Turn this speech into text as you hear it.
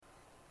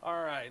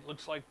right,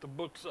 looks like the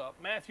book's up.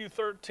 Matthew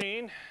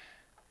 13,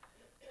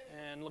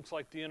 and looks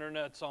like the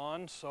internet's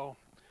on, so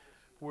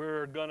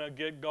we're going to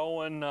get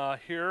going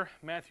here.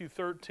 Matthew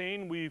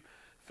 13, we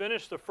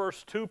finished the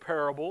first two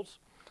parables.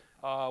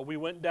 We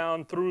went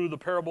down through the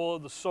parable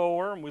of the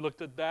sower, and we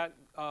looked at that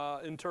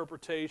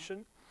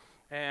interpretation.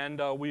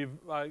 And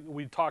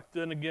we talked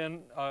then again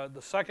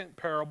the second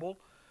parable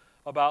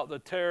about the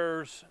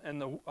tares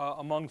and the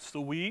amongst the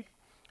wheat.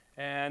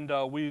 And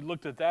we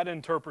looked at that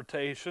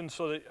interpretation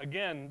so that,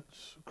 again,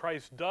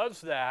 Christ does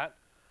that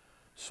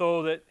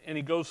so that, and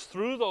he goes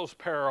through those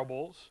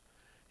parables,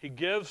 he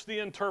gives the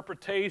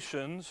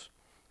interpretations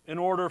in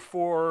order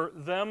for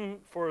them,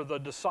 for the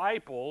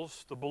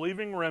disciples, the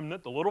believing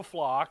remnant, the little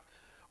flock,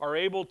 are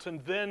able to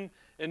then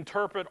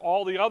interpret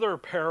all the other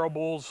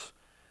parables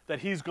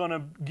that he's going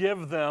to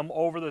give them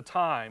over the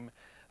time.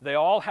 They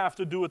all have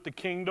to do with the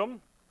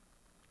kingdom.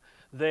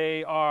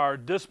 They are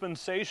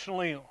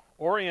dispensationally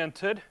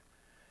oriented,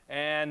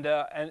 and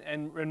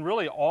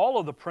really all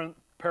of the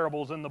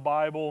parables in the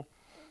Bible,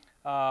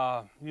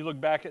 you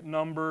look back at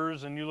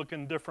Numbers and you look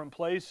in different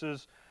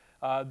places,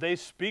 they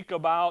speak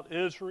about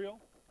Israel,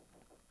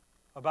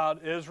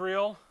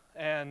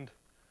 and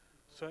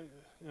so,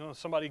 you know,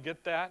 somebody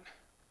get that?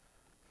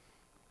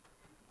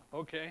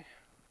 Okay.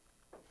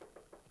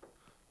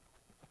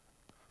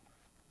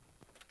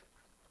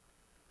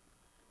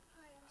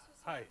 Hi, I'm so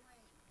sorry. Hi.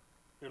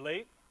 You're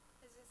late?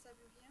 Is it 7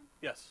 p.m.?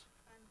 Yes.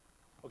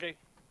 Okay.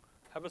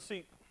 Have a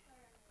seat.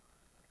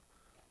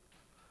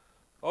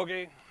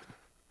 Okay.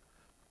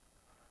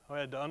 I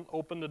had to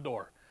open the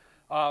door.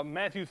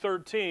 Matthew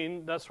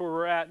 13, that's where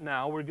we're at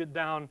now. We get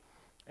down,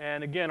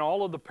 and again,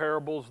 all of the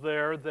parables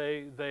there,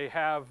 they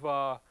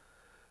have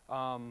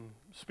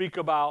speak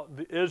about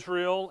the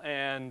Israel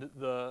and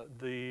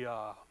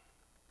the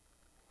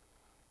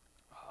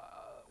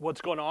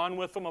what's going on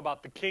with them,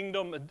 about the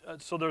kingdom.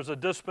 So there's a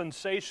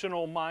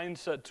dispensational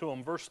mindset to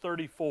them. Verse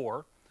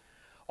 34.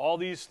 All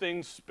these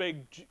things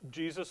spake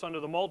Jesus unto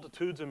the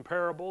multitudes in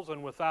parables,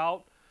 and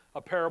without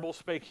a parable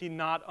spake he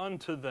not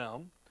unto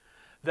them,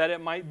 that it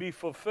might be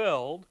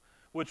fulfilled,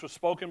 which was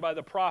spoken by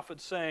the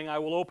prophet, saying, I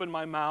will open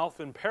my mouth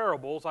in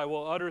parables, I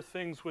will utter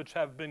things which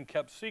have been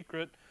kept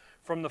secret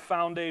from the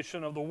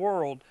foundation of the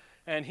world.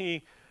 And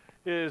he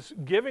is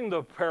giving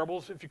the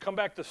parables. If you come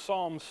back to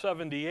Psalm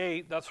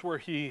 78, that's where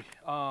he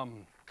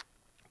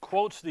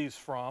quotes these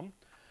from,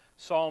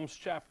 Psalms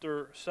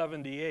chapter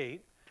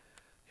 78.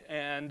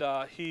 And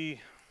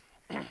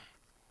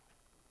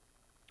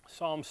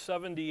Psalm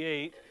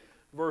 78,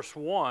 verse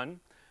 1,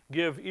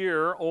 give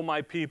ear, O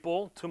my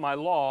people, to my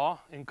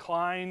law,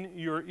 incline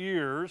your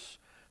ears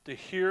to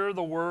hear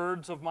the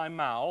words of my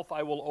mouth.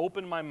 I will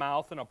open my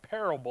mouth in a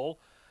parable,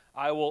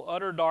 I will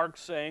utter dark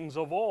sayings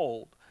of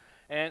old.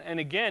 And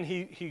again,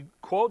 he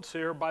quotes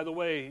here, by the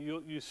way,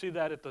 you see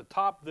that at the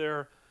top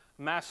there,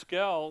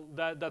 Maskell,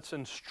 that's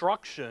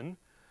instruction.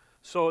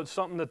 So it's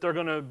something that they're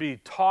going to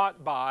be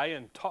taught by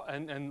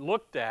and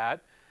looked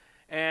at.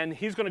 And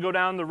he's going to go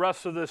down the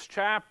rest of this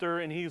chapter,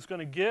 and he's going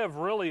to give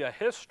really a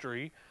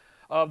history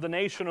of the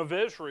nation of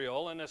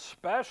Israel, and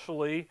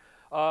especially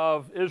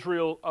of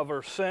Israel, of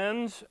her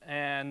sins,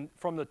 and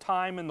from the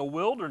time in the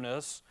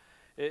wilderness,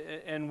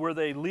 and where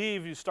they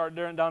leave. You start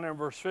down there in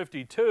verse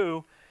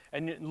 52,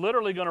 and you're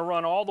literally going to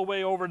run all the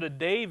way over to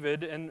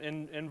David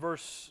in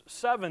verse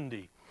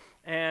 70.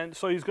 And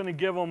so he's going to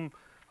give them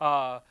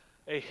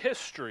a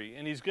history,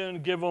 and he's going to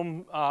give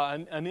them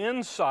an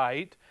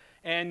insight.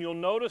 And you'll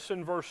notice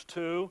in verse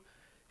 2,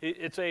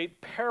 it's a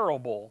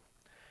parable.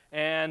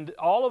 And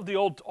all of the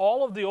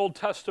Old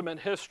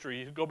Testament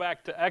history, you go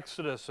back to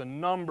Exodus and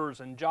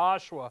Numbers and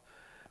Joshua,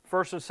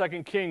 1st and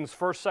 2nd Kings,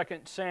 1st,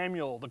 2nd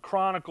Samuel, the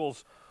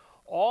Chronicles,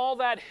 all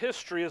that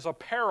history is a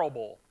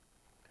parable.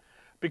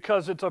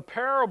 Because it's a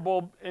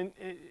parable, and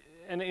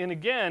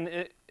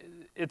again,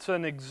 it's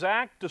an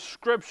exact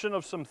description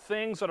of some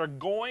things that are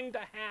going to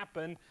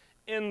happen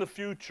in the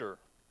future.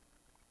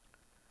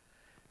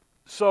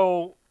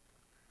 So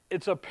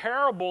it's a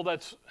parable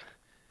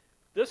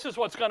this is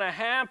what's going to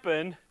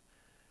happen,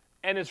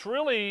 and it's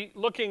really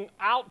looking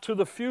out to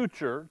the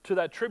future, to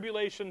that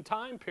tribulation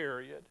time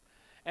period.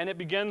 And it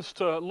begins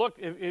to look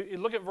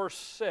at verse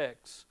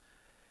 6,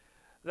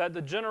 that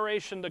the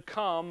generation to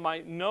come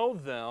might know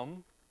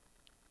them,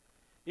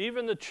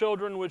 even the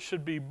children which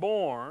should be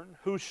born,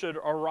 who should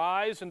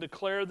arise and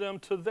declare them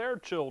to their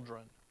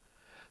children.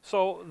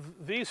 So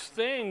these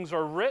things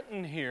are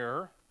written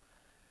here.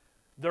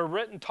 They're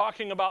written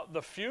talking about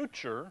the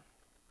future.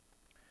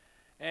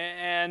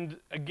 And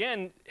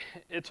again,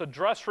 it's a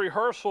dress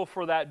rehearsal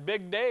for that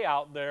big day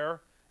out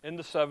there in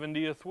the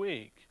 70th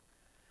week.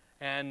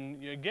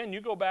 And again, you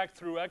go back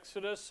through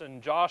Exodus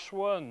and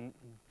Joshua and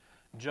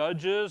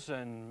Judges,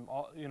 and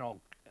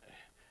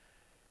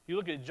you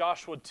look at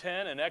Joshua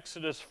 10 and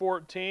Exodus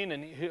 14,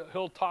 and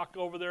he'll talk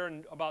over there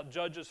about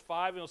Judges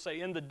 5, and he'll say,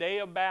 in the day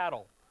of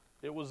battle,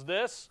 it was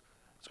this,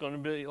 it's going to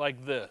be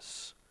like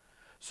this.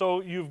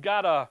 So you've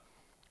got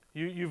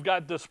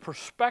this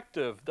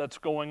perspective that's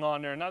going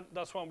on there, and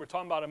that's what we were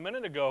talking about a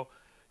minute ago.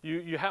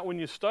 when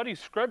you study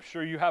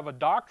Scripture, you have a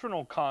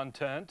doctrinal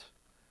content,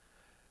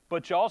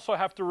 but you also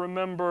have to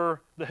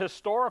remember the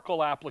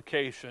historical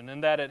application,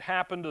 and that it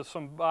happened to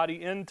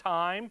somebody in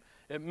time.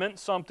 It meant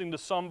something to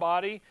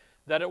somebody,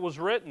 that it was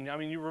written. I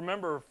mean, you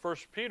remember 1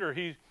 Peter,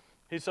 he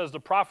says the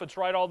prophets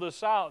write all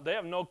this out. They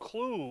have no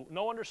clue,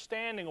 no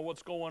understanding of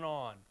what's going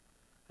on.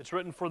 It's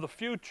written for the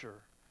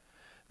future.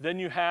 Then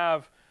you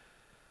have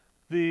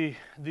the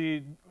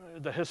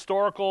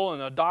historical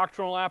and the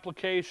doctrinal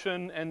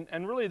application,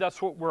 and really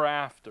that's what we're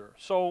after.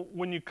 So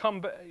when you come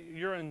back,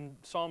 you're in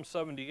Psalm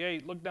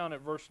 78, look down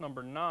at verse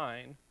number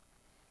 9.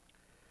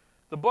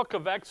 The book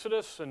of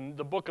Exodus and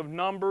the book of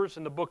Numbers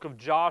and the book of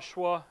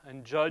Joshua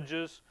and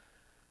Judges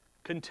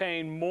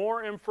contain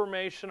more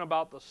information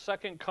about the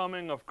second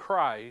coming of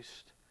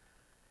Christ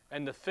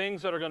and the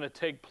things that are going to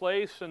take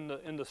place in the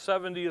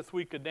 70th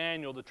week of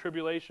Daniel, the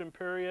tribulation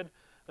period,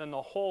 than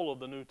the whole of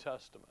the New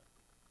Testament.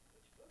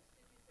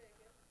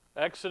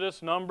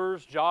 Exodus,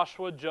 Numbers,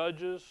 Joshua,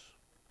 Judges,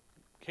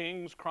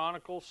 Kings,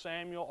 Chronicles,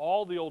 Samuel,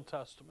 all the Old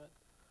Testament.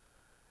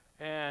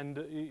 And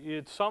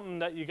it's something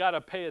that you got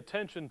to pay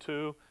attention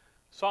to.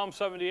 Psalm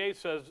 78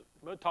 says,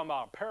 we're talking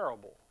about a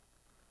parable.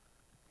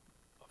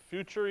 A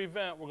future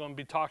event we're going to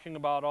be talking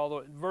about all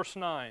the verse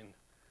 9.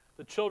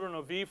 The children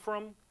of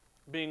Ephraim,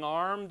 being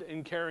armed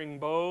and carrying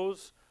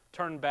bows,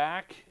 turned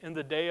back in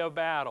the day of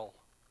battle.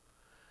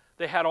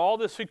 They had all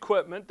this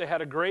equipment. They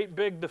had a great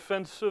big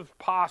defensive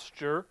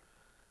posture.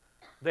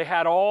 They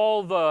had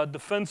all the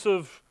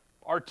defensive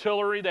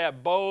artillery. They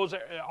had bows,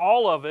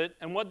 all of it.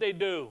 And what they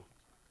do?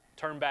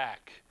 Turn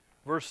back.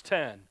 Verse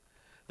 10.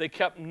 They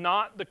kept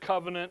not the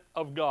covenant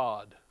of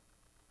God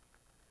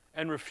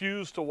and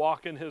refused to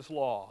walk in His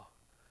law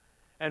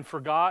and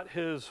forgot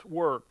His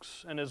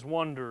works and His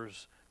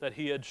wonders that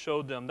He had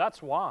showed them.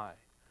 That's why.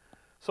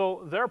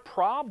 So their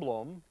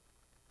problem,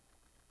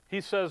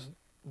 he says,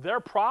 their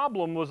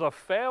problem was a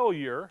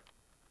failure.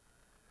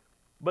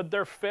 But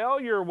their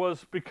failure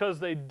was because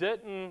they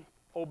didn't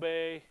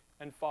obey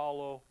and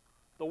follow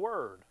the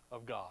Word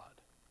of God.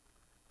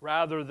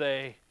 Rather,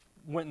 they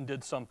went and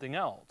did something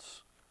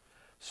else.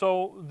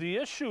 So the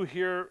issue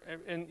here,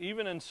 and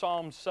even in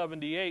Psalm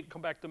 78,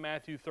 come back to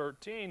Matthew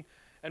 13,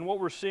 and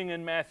what we're seeing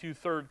in Matthew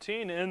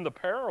 13 in the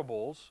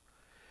parables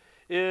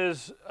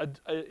is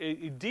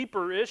a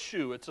deeper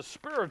issue. It's a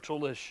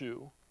spiritual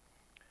issue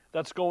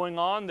that's going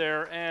on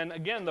there. And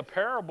again, the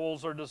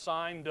parables are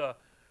designed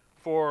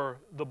for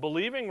the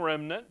believing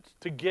remnant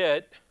to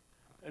get,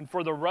 and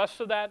for the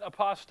rest of that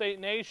apostate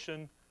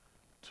nation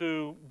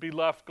to be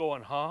left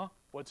going, huh?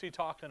 What's he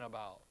talking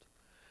about?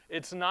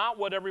 It's not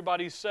what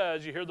everybody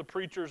says. You hear the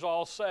preachers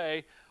all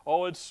say,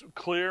 oh, it's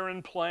clear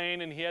and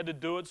plain, and he had to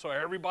do it so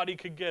everybody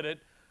could get it.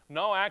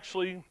 No,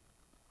 actually,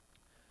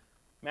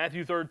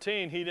 Matthew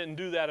 13, he didn't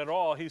do that at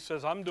all. He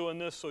says, I'm doing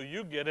this so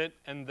you get it,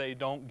 and they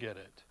don't get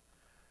it.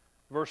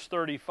 Verse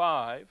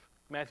 35,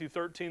 Matthew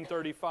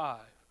 13:35.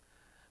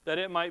 That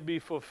it might be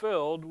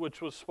fulfilled,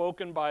 which was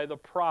spoken by the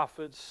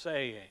prophets,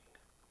 saying.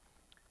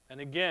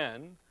 And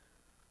again,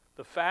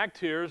 the fact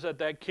here is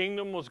that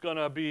kingdom was going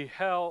to be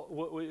held,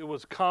 it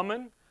was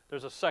coming.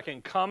 There's a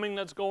second coming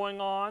that's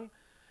going on.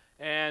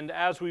 And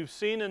as we've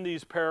seen in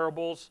these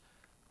parables,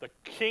 the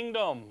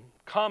kingdom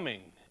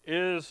coming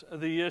is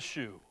the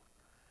issue.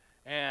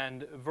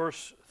 And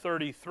verse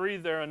 33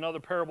 there, another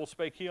parable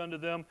spake he unto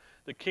them,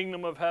 the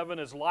kingdom of heaven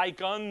is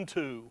like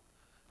unto,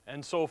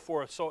 and so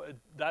forth. So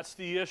that's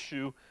the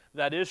issue,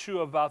 that issue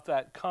about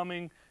that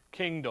coming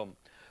kingdom.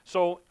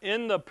 So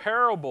in the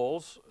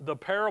parables, the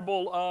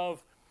parable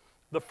of,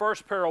 the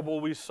first parable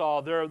we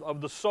saw there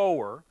of the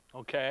sower,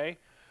 okay,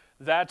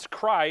 that's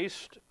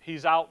Christ.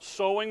 He's out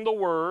sowing the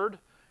word.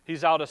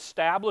 He's out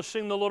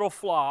establishing the little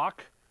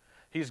flock.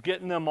 He's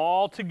getting them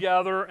all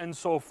together and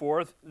so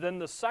forth. Then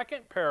the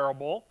second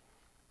parable,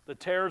 the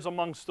tares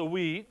amongst the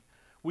wheat,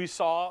 we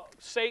saw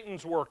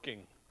Satan's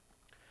working.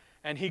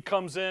 And he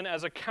comes in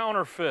as a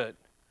counterfeit.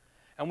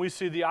 And we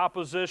see the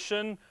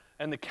opposition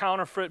and the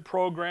counterfeit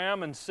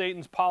program and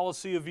Satan's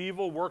policy of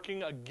evil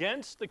working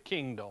against the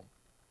kingdom.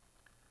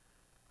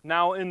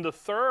 Now in the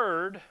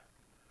third,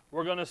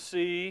 we're going to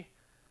see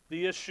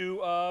the issue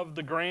of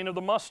the grain of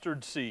the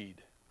mustard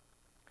seed.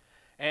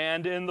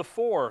 And in the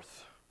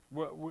fourth,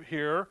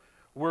 here,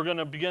 we're going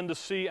to begin to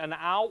see an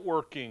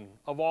outworking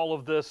of all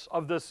of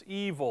this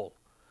evil.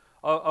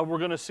 We're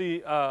going to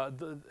see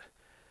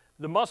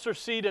the mustard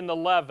seed and the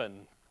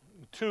leaven.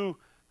 Two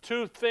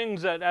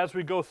things that as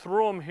we go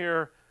through them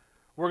here,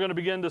 we're going to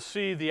begin to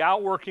see the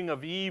outworking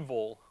of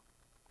evil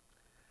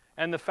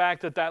and the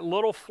fact that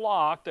little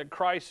flock that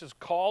Christ has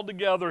called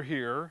together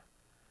here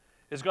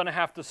is going to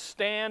have to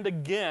stand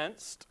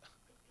against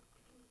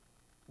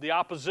the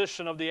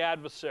opposition of the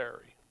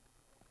adversary.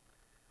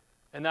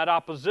 And that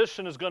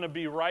opposition is going to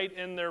be right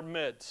in their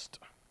midst.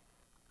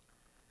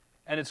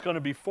 And it's going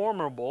to be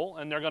formidable,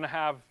 and they're going to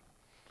have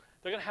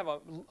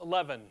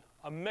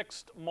a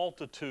mixed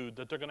multitude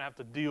that they're going to have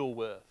to deal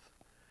with.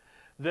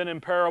 Then in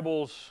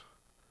parables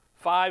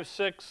 5,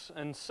 6,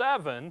 and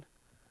 7,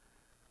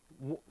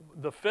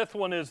 the fifth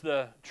one is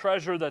the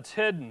treasure that's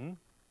hidden.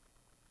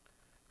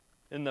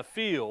 in the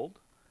field.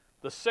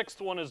 The 6th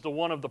one is the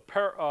one of the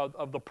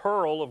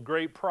pearl of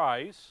great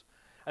price.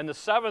 And the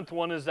 7th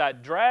one is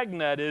that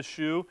dragnet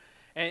issue.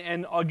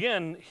 And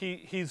again,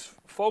 he's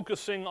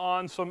focusing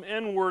on some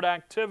inward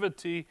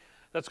activity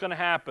that's going to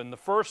happen. The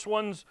first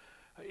one's,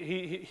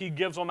 he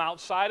gives them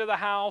outside of the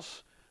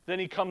house. Then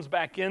he comes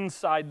back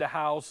inside the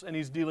house, and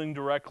he's dealing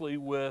directly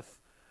with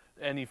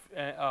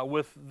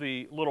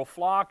the little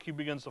flock. He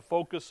begins to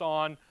focus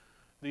on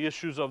the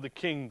issues of the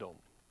kingdom.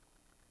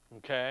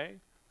 Okay?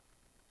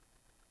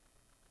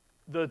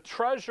 The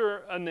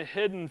treasure in the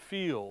hidden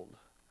field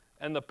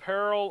and the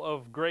pearl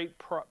of great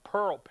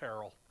pearl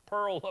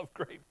of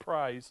great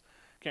price,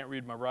 can't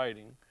read my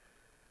writing,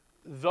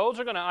 those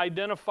are going to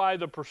identify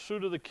the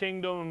pursuit of the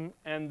kingdom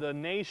and the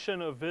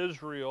nation of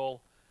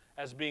Israel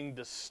as being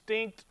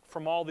distinct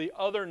from all the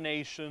other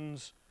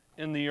nations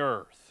in the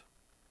earth.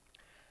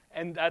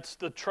 And that's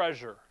the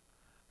treasure.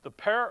 The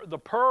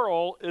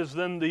pearl is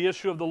then the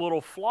issue of the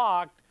little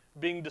flock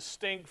being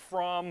distinct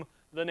from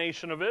the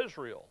nation of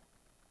Israel.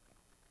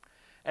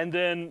 And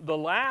then the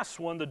last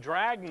one, the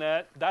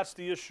dragnet, that's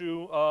the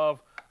issue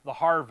of the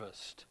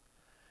harvest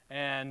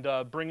and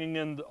bringing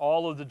in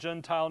all of the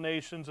Gentile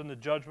nations and the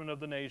judgment of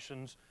the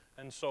nations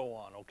and so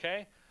on,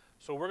 okay?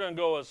 So we're going to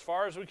go as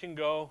far as we can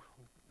go,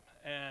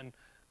 and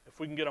if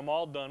we can get them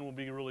all done, we'll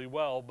be really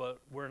well, but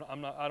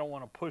I don't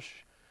want to push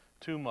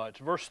too much.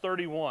 Verse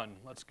 31,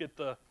 let's get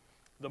the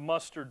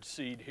mustard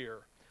seed here.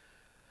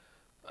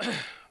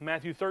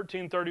 Matthew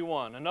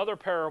 13:31, another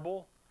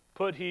parable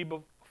put he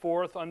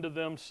forth unto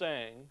them,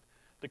 saying,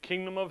 the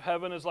kingdom of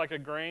heaven is like a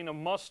grain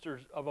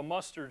of a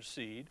mustard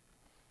seed,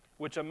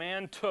 which a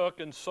man took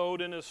and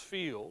sowed in his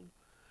field,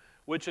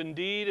 which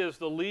indeed is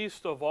the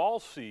least of all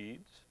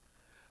seeds,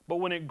 but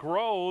when it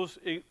grows,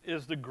 it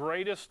is the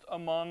greatest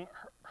among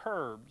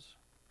herbs,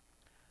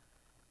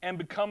 and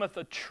becometh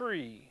a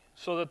tree,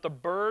 so that the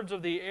birds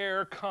of the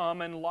air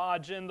come and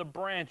lodge in the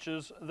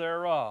branches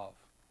thereof.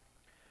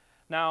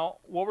 Now,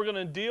 what we're going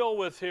to deal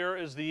with here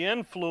is the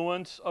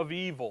influence of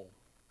evil,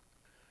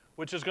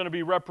 which is going to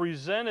be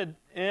represented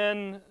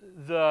in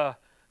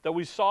that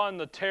we saw in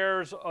the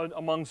tares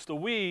amongst the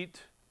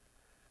wheat,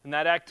 and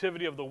that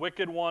activity of the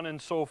wicked one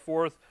and so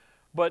forth.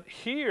 But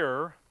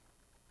here,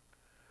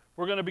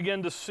 we're going to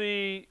begin to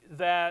see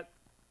that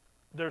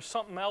there's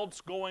something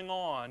else going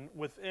on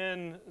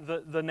within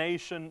the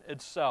nation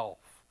itself.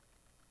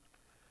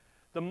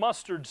 The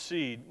mustard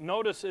seed,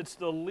 notice it's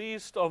the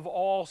least of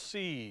all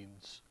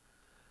seeds.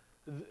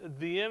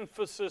 The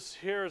emphasis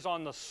here is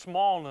on the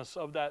smallness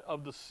of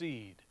the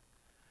seed.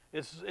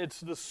 It's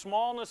the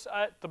smallness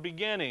at the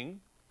beginning,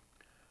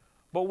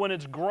 but when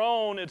it's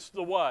grown, it's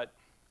the what?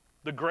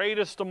 The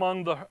greatest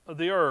among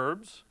the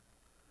herbs.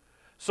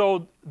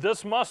 So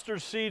this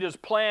mustard seed is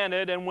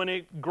planted, and when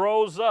it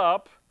grows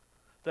up,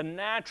 the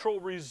natural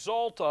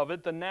result of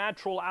it, the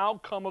natural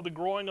outcome of the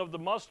growing of the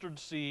mustard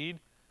seed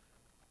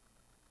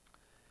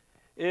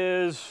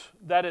is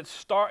that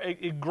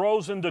it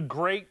grows into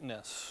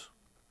greatness.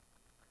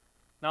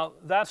 Now,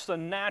 that's the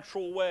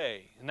natural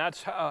way, and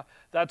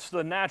that's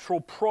the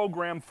natural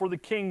program for the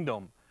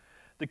kingdom.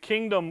 The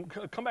kingdom,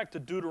 come back to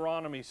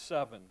Deuteronomy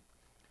 7.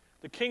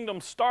 The kingdom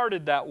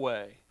started that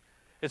way.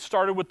 It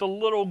started with the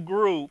little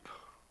group,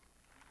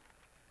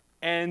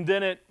 and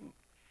then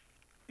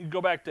you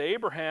go back to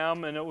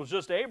Abraham, and it was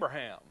just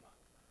Abraham.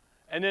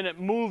 And then it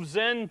moves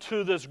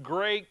into this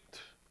great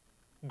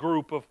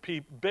group of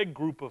people, big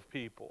group of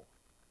people.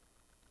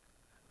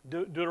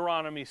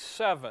 Deuteronomy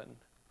 7.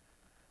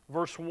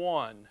 Verse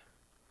 1.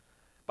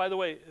 By the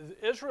way,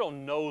 Israel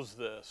knows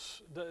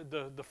this.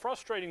 The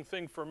frustrating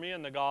thing for me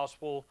in the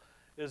gospel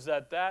is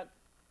that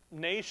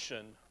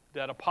nation,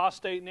 that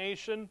apostate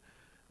nation,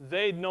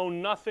 they know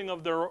nothing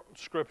of their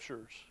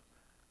scriptures.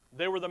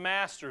 They were the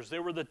masters. They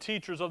were the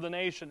teachers of the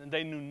nation, and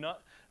they knew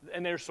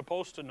and they're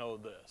supposed to know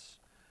this.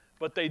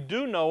 But they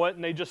do know it,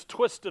 and they just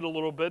twist it a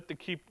little bit to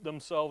keep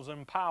themselves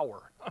in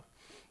power.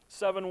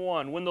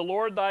 7:1. When the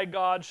Lord thy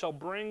God shall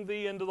bring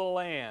thee into the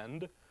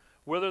land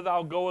whither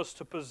thou goest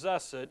to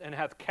possess it, and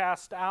hath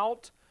cast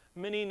out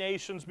many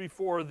nations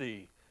before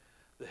thee,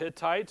 the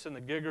Hittites, and the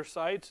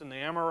Girgashites, and the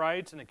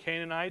Amorites, and the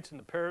Canaanites, and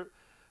the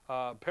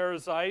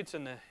Perizzites,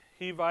 and the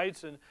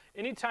Hivites. And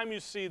anytime you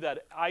see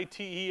that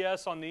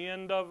ITES on the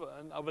end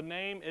of a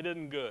name, it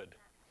isn't good.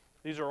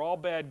 These are all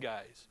bad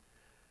guys.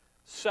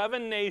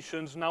 7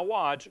 nations, now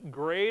watch,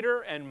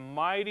 greater and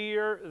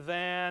mightier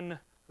than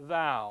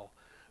thou.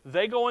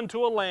 They go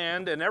into a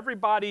land, and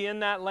everybody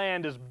in that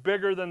land is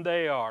bigger than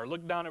they are.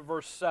 Look down at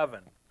verse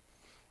 7.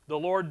 The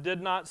Lord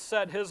did not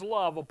set his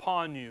love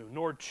upon you,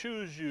 nor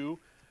choose you,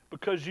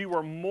 because ye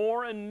were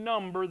more in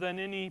number than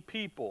any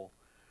people.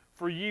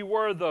 For ye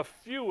were the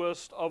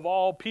fewest of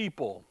all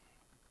people.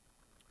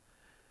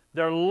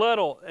 They're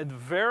little, and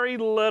very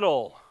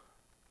little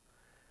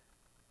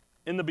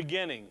in the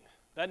beginning.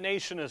 That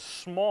nation is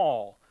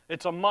small.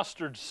 It's a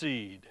mustard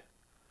seed.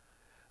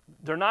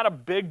 They're not a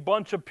big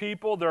bunch of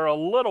people. They're a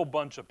little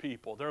bunch of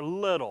people. They're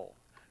little.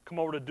 Come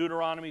over to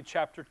Deuteronomy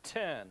chapter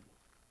 10.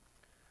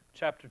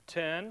 Chapter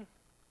 10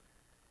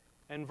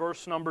 and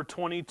verse number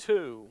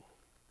 22.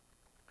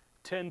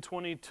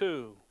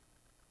 10:22.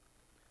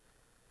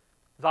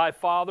 Thy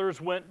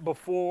fathers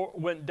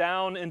went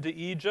down into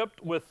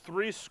Egypt with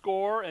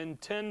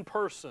 70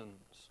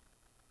 persons.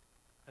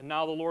 And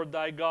now the Lord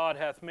thy God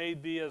hath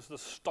made thee as the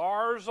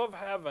stars of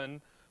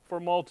heaven for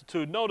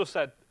multitude. Notice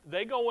that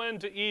they go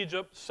into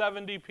Egypt,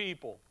 70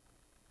 people.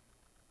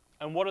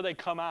 And what do they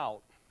come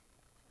out?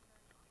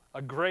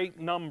 A great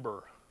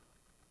number.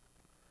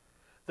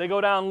 They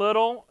go down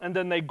little, and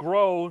then they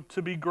grow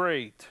to be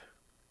great.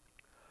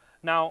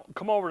 Now,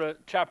 come over to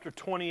chapter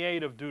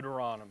 28 of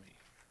Deuteronomy.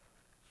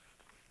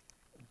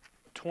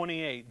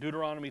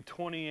 Deuteronomy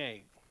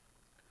 28.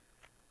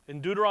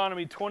 In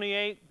Deuteronomy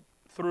 28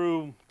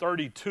 through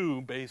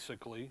 32,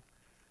 basically,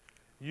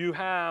 you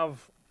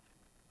have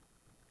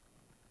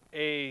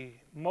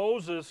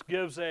Moses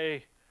gives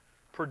a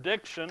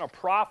prediction, a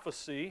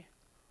prophecy.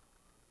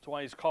 That's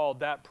why he's called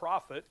that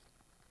prophet.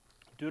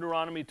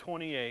 Deuteronomy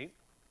 28.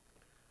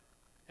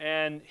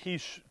 And he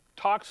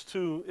talks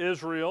to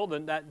Israel,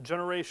 that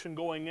generation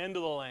going into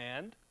the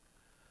land,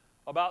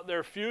 about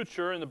their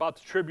future and about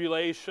the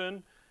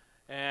tribulation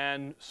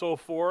and so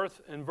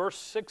forth. In verse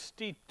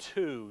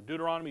 62,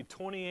 Deuteronomy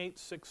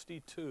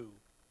 28:62.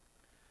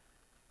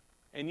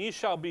 And ye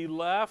shall be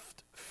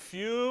left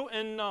few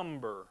in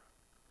number,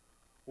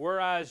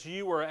 whereas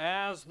ye were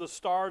as the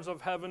stars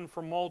of heaven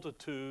for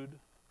multitude,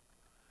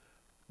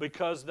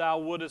 because thou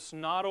wouldest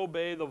not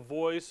obey the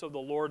voice of the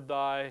Lord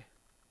thy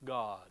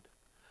God.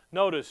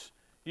 Notice,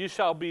 ye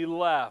shall be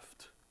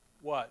left,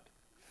 what?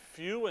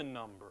 Few in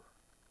number.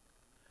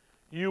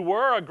 You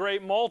were a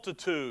great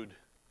multitude.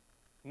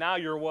 Now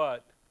you're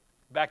what?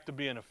 Back to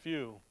being a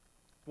few.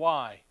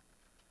 Why?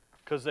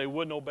 Because they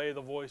wouldn't obey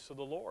the voice of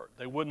the Lord.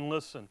 They wouldn't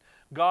listen.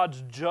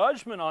 God's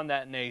judgment on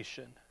that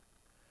nation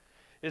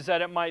is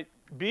that it might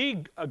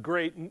be a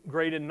great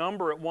in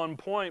number at one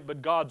point,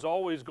 but God's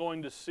always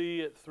going to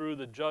see it through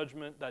the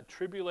judgment. That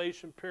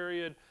tribulation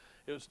period,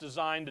 it was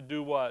designed to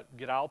do what?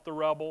 Get out the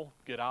rebel,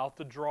 get out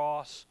the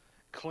dross,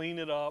 clean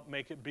it up,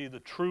 make it be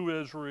the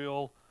true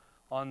Israel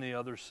on the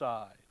other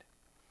side.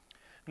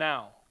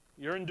 Now,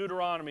 you're in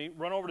Deuteronomy.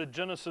 Run over to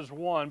Genesis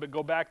 1, but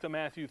go back to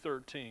Matthew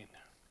 13.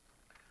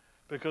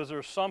 Because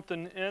there's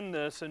something in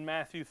this in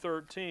Matthew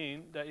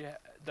 13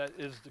 that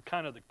is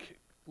kind of the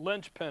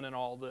linchpin in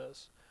all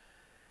this.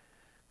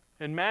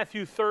 In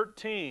Matthew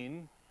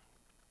 13,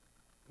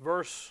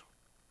 verse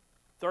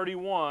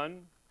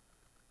 31,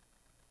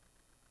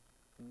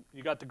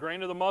 you got the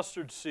grain of the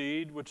mustard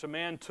seed, which a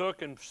man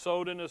took and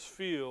sowed in his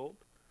field,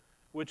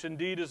 which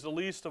indeed is the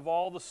least of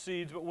all the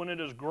seeds, but when it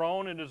is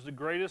grown, it is the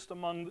greatest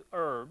among the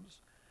herbs,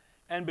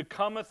 and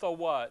becometh a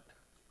what?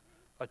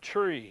 A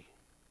tree.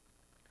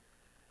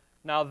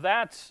 Now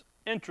that's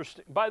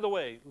interesting. By the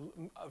way,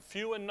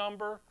 few in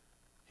number,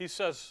 he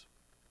says,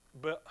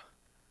 but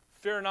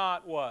fear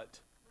not what?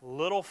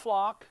 Little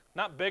flock.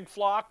 Not big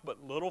flock,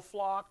 but little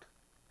flock.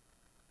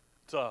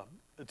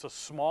 It's a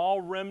small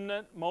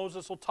remnant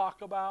Moses will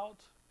talk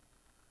about.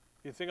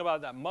 You think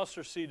about that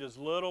mustard seed is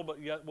little,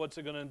 but yet what's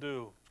it going to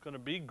do? It's going to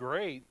be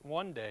great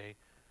one day.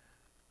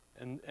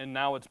 And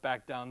now it's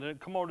back down. Then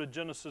come over to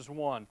Genesis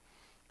 1.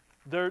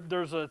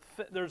 There's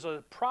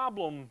a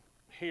problem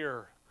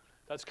here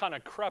that's kind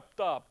of crept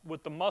up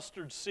with the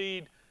mustard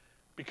seed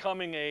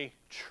becoming a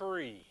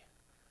tree.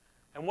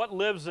 And what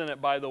lives in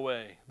it, by the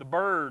way? The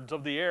birds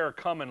of the air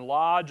come and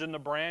lodge in the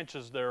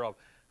branches thereof.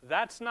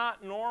 That's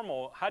not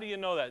normal. How do you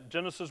know that?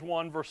 Genesis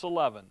 1, verse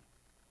 11.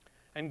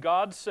 And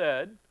God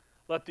said,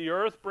 let the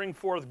earth bring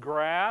forth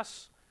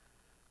grass,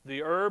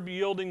 the herb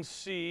yielding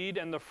seed,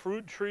 and the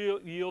fruit tree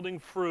yielding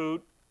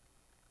fruit,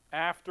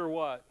 after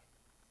what?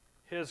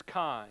 His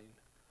kind,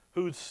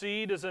 whose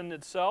seed is in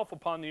itself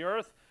upon the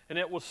earth, and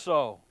it was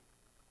so.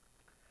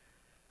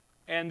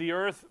 And the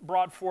earth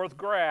brought forth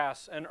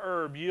grass and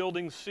herb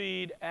yielding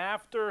seed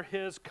after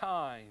his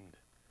kind,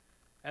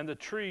 and the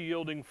tree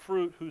yielding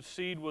fruit whose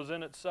seed was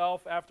in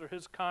itself after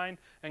his kind,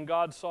 and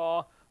God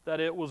saw that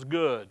it was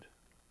good.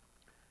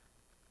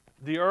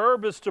 The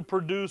herb is to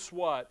produce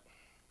what?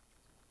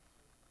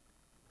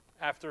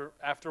 After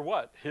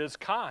what? His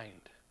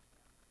kind.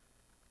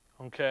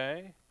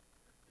 Okay?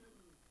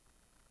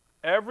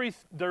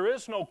 There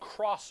is no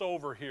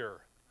crossover here.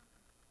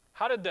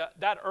 How did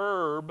that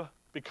herb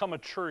become a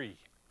tree?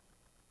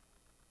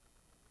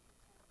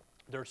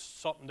 There's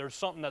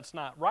something that's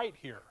not right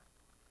here.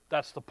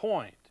 That's the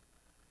point.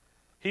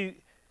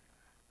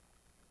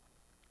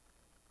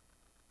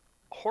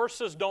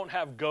 Horses don't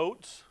have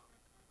goats.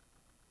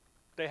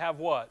 They have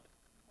what?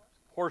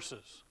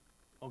 Horses.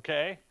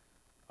 Okay?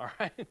 All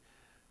right?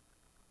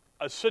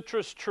 A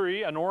citrus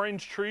tree, an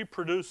orange tree,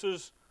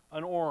 produces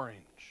an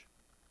orange.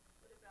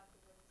 What about the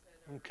ones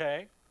that are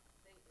okay?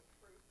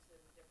 fruits and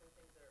different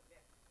things that are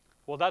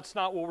mixed? Well, that's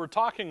not what we're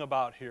talking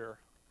about here.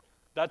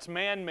 That's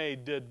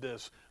man-made did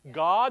this.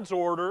 God's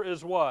order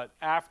is what?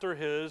 After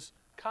his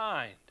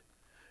kind.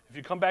 If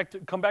you come back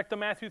to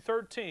Matthew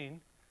 13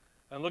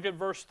 and look at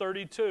verse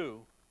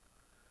 32.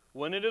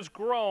 When it is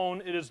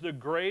grown, it is the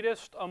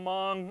greatest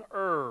among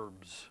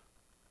herbs,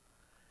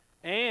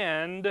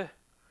 and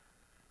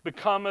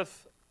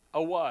becometh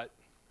a what?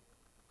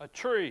 A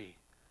tree.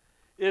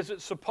 Is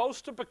it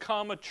supposed to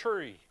become a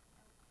tree?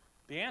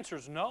 The answer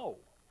is no.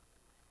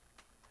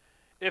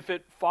 If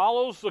it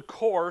follows the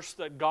course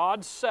that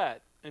God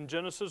set in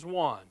Genesis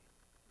 1,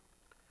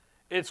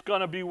 it's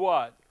going to be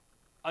what?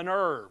 An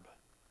herb.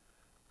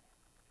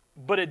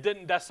 But it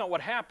didn't, that's not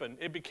what happened.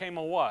 It became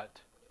a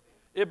what?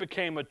 It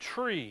became a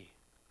tree.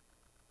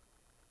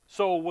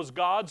 So was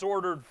God's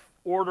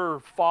order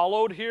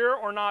followed here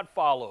or not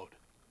followed?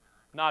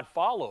 Not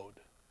followed.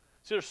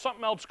 See, there's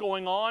something else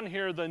going on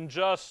here than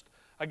just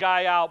a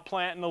guy out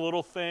planting a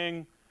little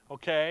thing,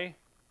 okay?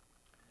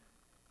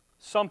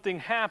 Something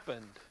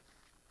happened.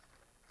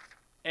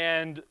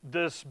 And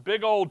this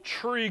big old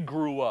tree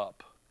grew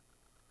up.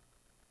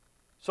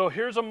 So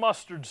here's a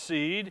mustard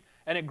seed,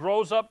 and it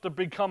grows up to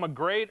become a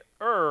great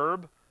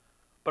herb,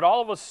 but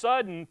all of a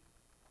sudden,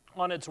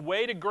 on its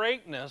way to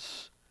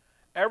greatness,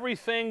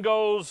 everything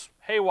goes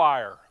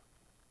haywire.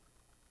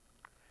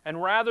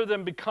 And rather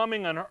than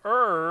becoming an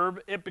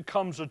herb, it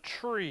becomes a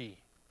tree.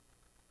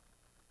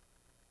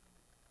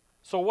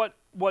 So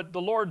what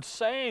the Lord's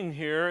saying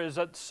here is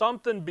that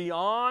something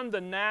beyond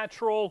the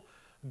natural,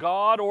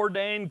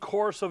 God-ordained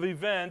course of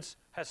events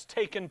has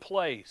taken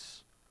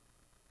place.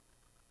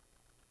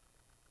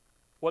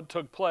 What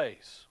took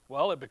place?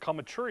 Well, it became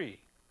a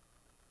tree.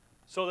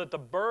 So that the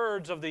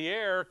birds of the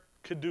air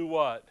could do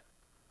what?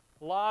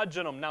 Lodge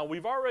in them. Now,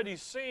 we've already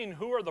seen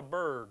who are the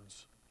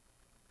birds.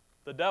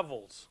 The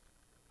devils.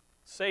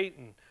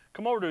 Satan.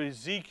 Come over to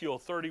Ezekiel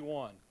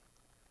 31.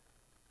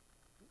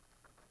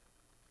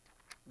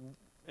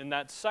 In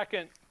that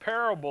second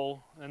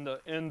parable, in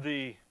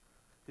the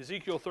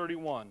Ezekiel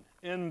 31,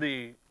 in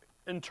the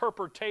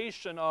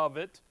interpretation of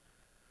it,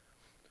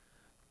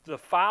 the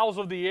fowls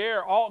of the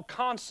air, all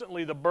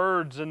constantly the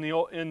birds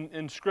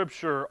in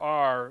Scripture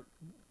are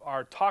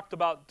talked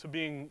about to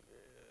being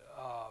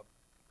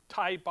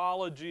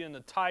typology and the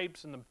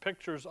types and the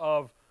pictures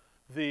of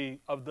the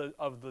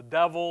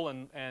devil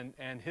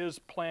and his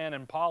plan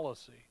and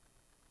policy.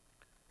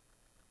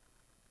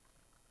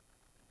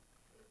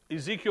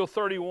 Ezekiel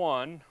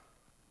 31,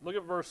 look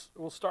at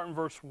we'll start in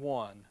verse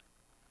 1.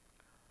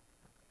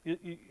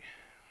 This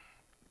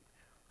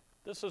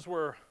is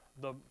where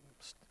the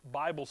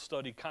Bible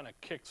study kind of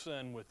kicks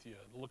in with you.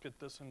 Look at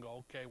this and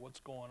go, okay,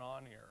 what's going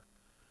on here?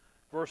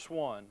 Verse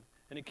 1,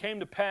 and it came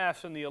to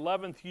pass in the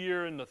 11th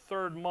year, in the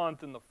 3rd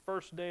month, in the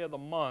 1st day of the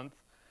month,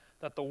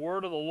 that the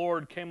word of the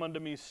Lord came unto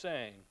me,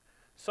 saying,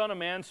 Son of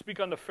man, speak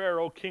unto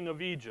Pharaoh, king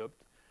of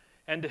Egypt,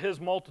 and to his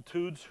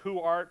multitudes, who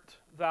art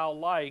thou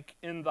like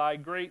in thy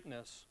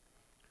greatness?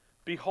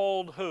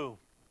 Behold, who?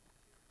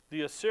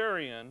 The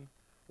Assyrian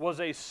was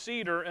a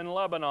cedar in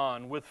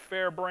Lebanon, with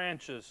fair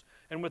branches,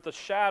 and with a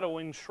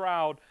shadowing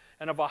shroud,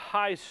 and of a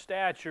high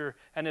stature,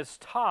 and his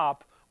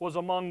top was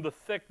among the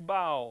thick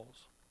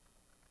boughs.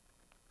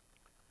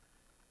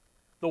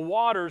 The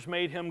waters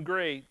made him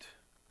great.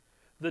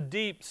 The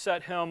deep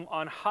set him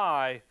on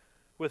high,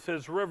 with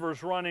his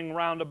rivers running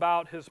round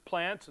about his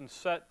plants, and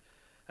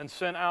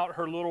sent out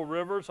her little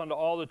rivers unto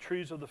all the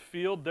trees of the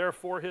field.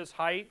 Therefore his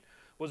height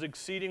was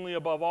exceedingly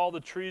above all the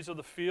trees of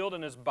the field,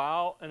 and his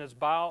boughs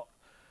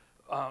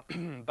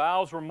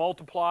were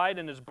multiplied,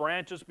 and his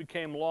branches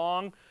became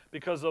long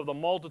because of the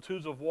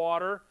multitudes of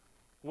water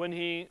when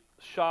he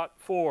shot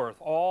forth.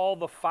 All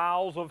the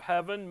fowls of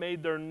heaven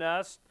made their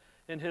nest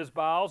in his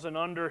boughs, and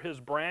under his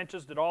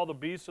branches did all the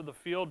beasts of the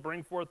field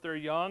bring forth their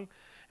young,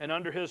 and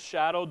under his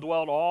shadow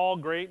dwelt all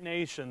great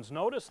nations.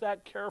 Notice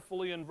that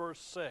carefully in verse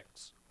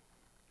 6.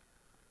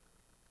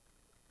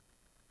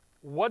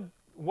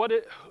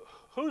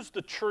 Who's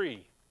the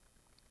tree?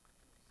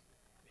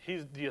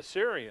 He's the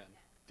Assyrian,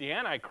 the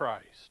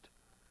Antichrist.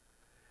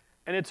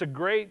 And it's a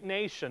great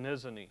nation,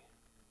 isn't he?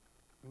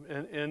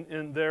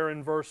 In there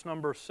in verse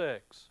number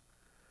 6.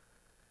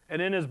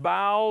 And in his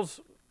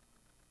boughs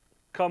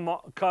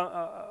of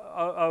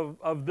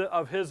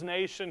his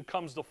nation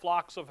comes the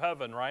flocks of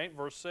heaven, right?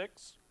 Verse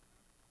 6.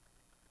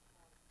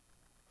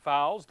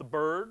 Fowls, the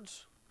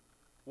birds,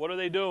 what are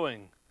they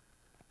doing?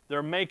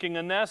 They're making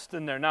a nest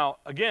in there. Now,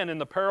 again, in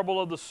the parable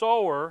of the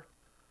sower,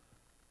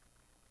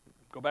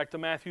 go back to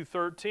Matthew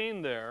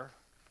 13 there.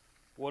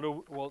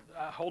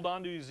 Hold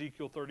on to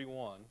Ezekiel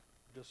 31.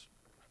 Just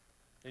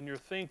in your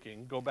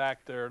thinking, go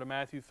back there to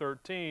Matthew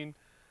 13.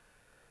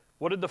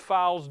 What did the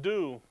fowls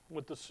do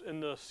in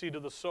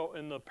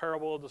the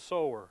parable of the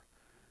sower?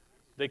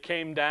 They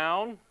came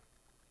down,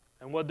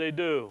 and what did they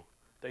do?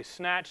 They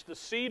snatched the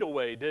seed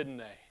away, didn't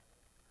they?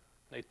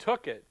 They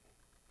took it,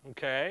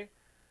 okay?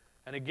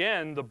 And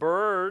again, the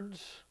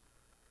birds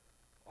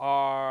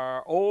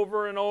are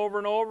over and over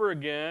and over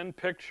again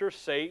picture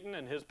Satan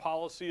and his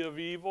policy of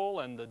evil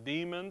and the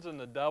demons and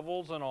the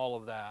devils and all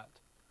of that.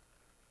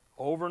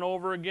 Over and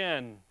over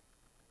again.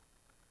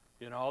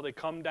 You know, they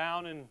come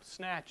down and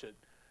snatch it.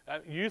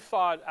 You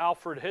thought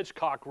Alfred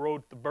Hitchcock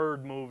wrote the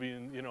Bird movie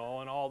and, and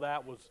all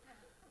that was...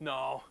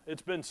 No,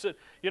 it's been...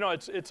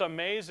 it's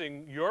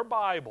amazing. Your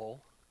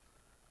Bible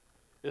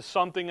is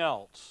something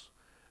else.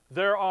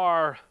 There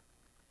are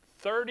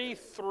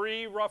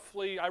 33,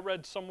 roughly, I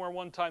read somewhere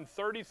one time,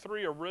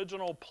 33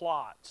 original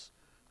plots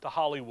to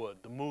Hollywood,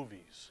 the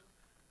movies.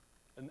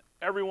 And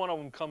every one of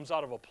them comes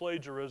out of a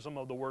plagiarism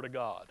of the Word of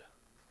God.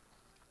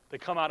 They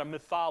come out of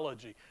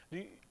mythology.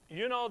 Do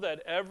you know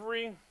that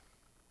every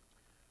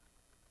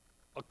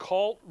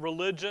occult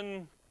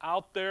religion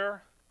out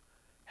there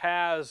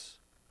has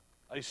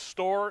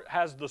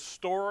the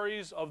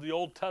stories of the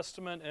Old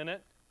Testament in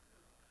it?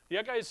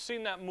 You guys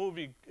seen that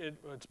movie?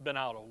 It's been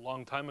out a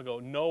long time ago,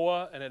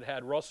 Noah, and it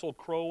had Russell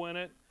Crowe in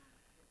it.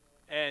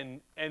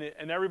 And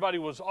everybody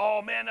was,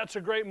 oh man, that's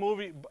a great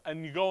movie.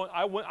 And you go,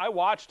 I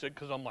watched it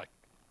because I'm like,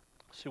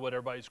 see what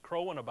everybody's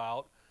crowing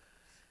about.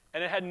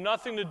 And it had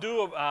nothing to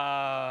do with,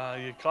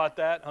 you caught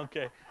that?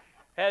 Okay. It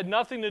had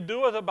nothing to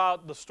do with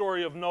about the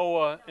story of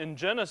Noah in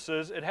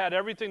Genesis. It had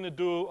everything to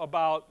do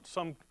about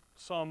some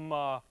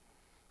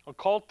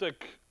occultic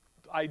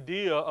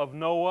idea of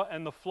Noah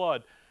and the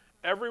flood.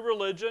 Every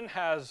religion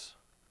has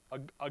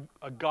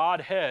a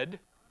Godhead.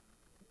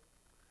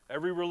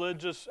 Every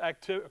religious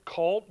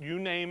cult, you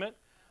name it,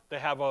 they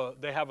have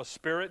a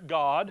spirit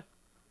God.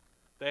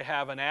 They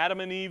have an Adam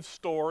and Eve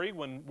story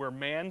where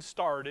man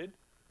started.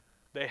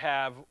 They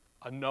have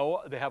a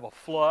Noah, they have a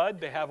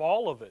flood, they have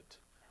all of it.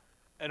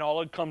 And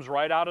all it comes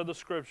right out of the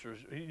scriptures.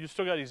 You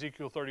still got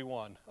Ezekiel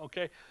 31,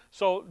 okay?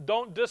 So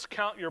don't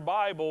discount your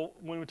Bible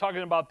when we're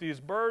talking about these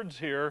birds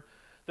here.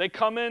 They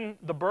come in,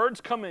 the birds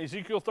come in,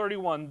 Ezekiel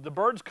 31, the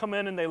birds come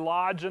in and they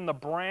lodge in the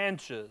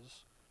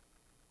branches.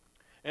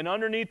 And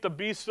underneath the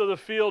beasts of the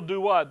field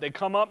do what? They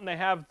come up and they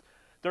have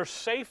their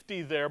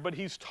safety there, but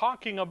he's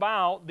talking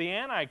about the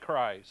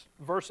Antichrist.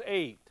 Verse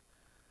 8.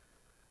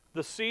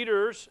 The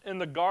cedars in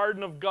the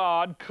garden of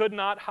God could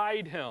not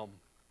hide him.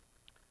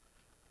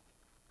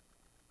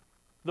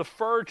 The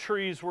fir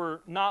trees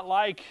were not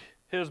like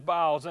his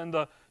boughs, and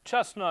the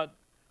chestnut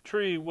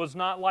tree was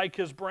not like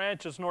his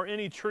branches, nor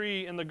any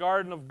tree in the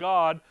garden of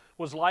God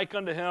was like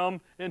unto him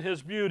in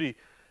his beauty.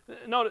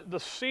 Note, the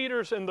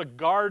cedars in the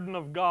garden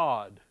of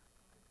God.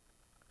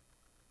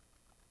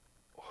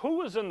 Who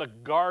was in the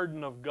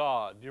garden of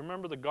God? Do you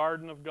remember the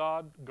garden of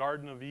God?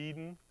 Garden of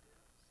Eden?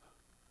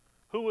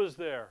 Who was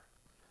there?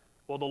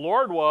 Well, the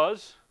Lord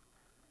was,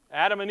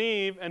 Adam and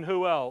Eve, and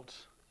who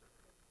else?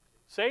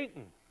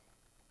 Satan.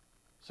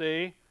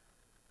 See?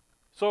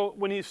 So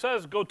when he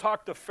says, go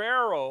talk to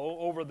Pharaoh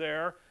over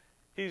there,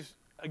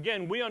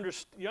 again,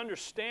 you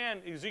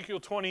understand Ezekiel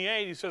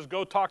 28, he says,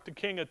 go talk to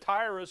King of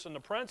Tyrus and the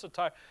prince of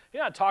Tyrus. He's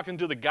not talking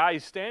to the guy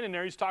standing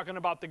there. He's talking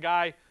about the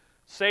guy,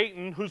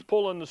 Satan, who's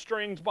pulling the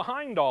strings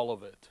behind all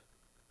of it.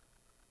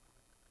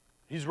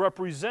 He's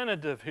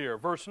representative here.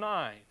 Verse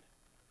 9.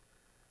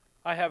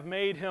 I have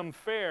made him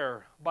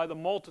fair by the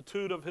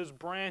multitude of his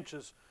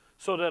branches,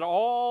 so that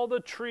all the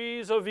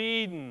trees of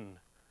Eden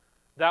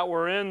that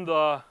were in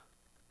the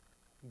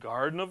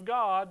garden of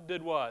God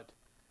did what?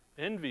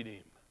 Envied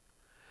him.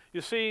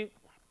 You see,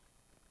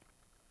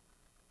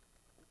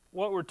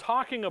 what we're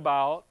talking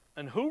about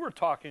and who we're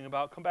talking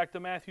about, come back to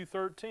Matthew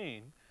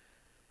 13,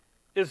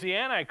 is the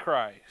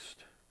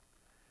Antichrist.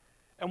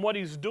 And what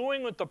he's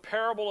doing with the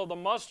parable of the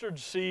mustard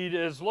seed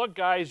is, look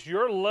guys,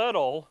 you're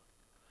little,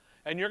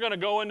 and you're going to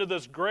go into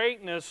this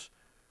greatness,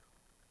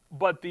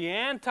 but the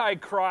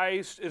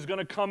Antichrist is going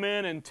to come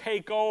in and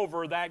take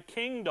over that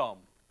kingdom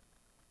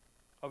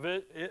of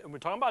it. We're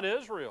talking about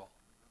Israel.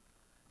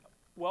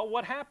 Well,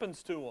 what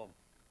happens to him?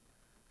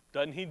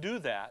 Doesn't he do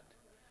that?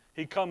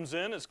 He comes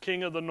in as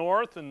king of the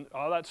north and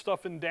all that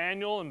stuff in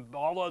Daniel and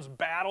all those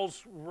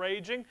battles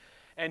raging,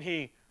 and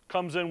he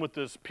comes in with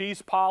this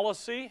peace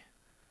policy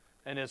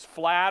and his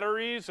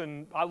flatteries,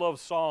 and I love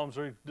Psalms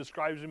where he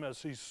describes him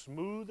as he's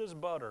smooth as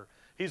butter.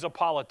 He's a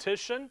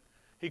politician.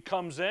 He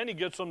comes in, he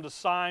gets them to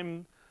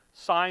sign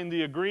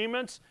the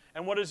agreements,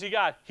 and what has he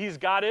got? He's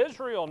got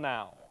Israel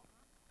now.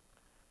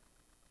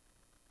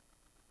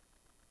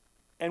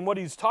 And what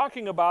he's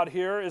talking about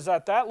here is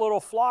that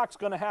little flock's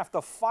going to have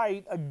to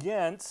fight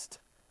against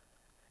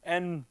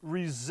and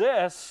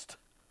resist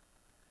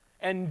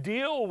and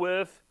deal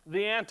with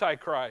the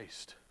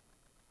Antichrist.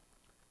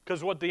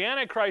 Because what the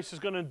Antichrist is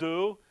going to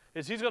do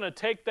is he's going to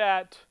take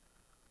that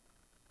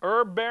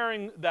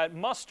herb-bearing, that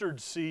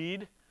mustard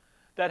seed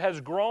that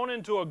has grown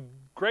into a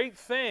great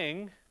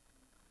thing,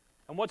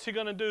 and what's he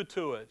going to do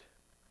to it?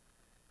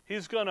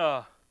 He's going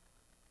to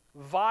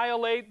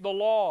violate the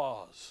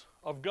laws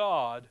of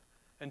God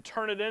and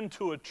turn it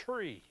into a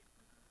tree.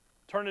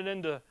 Turn it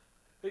into,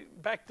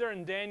 back there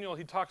in Daniel,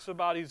 he talks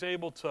about he's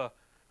able to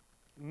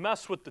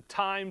mess with the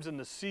times and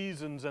the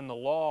seasons and the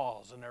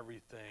laws and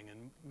everything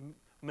and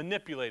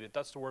manipulate it.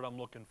 That's the word I'm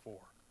looking for.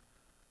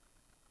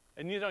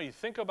 And you know, you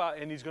think about,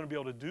 and he's going to be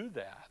able to do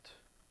that.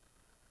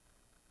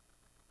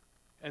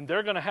 And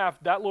they're going to have,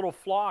 that little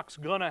flock's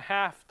going to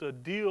have to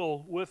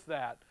deal with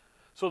that.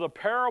 So the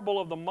parable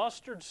of the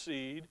mustard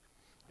seed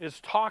is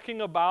talking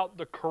about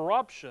the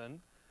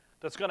corruption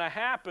that's going to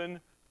happen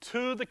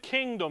to the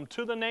kingdom,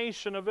 to the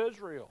nation of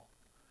Israel.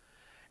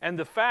 And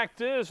the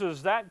fact is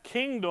that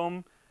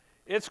kingdom,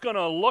 it's going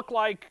to look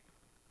like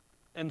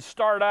and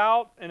start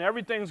out and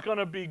everything's going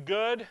to be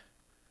good,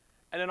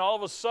 and then all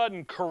of a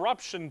sudden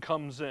corruption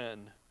comes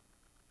in.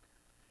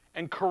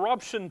 And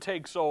corruption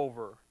takes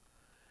over.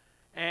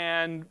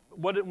 And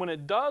when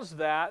it does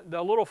that,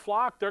 the little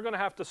flock, they're going to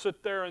have to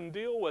sit there and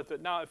deal with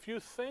it. Now, if you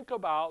think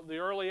about the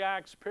early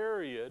Acts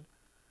period,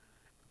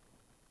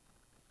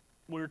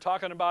 we were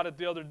talking about it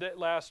the other day,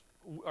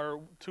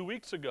 2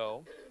 weeks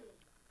ago.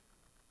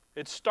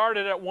 It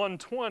started at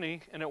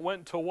 120, and it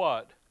went to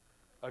what?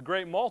 A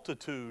great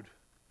multitude,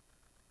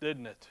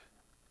 didn't it?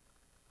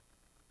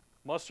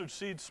 Mustard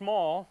seed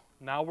small,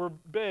 now we're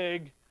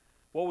big.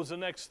 What was the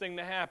next thing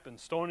to happen?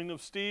 Stoning of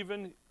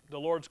Stephen, the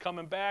Lord's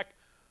coming back.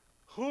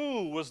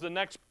 Who was the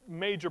next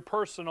major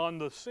person on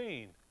the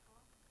scene?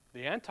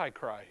 The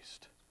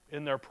Antichrist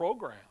in their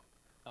program.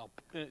 Now,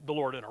 the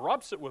Lord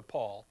interrupts it with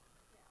Paul,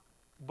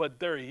 but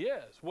there he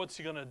is. What's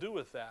he going to do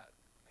with that?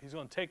 He's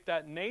going to take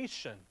that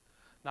nation,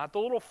 not the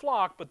little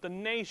flock, but the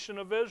nation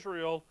of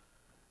Israel,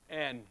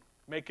 and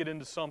make it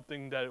into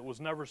something that it was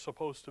never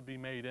supposed to be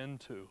made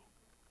into.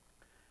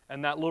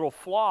 And that little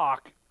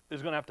flock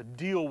is going to have to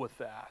deal with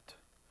that,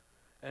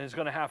 and is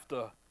going to have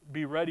to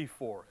be ready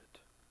for it.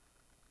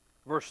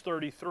 Verse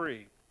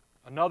 33,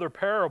 another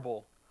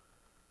parable.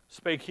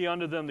 Spake he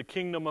unto them, the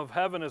kingdom of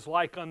heaven is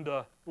like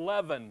unto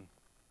leaven,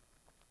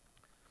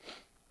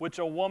 which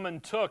a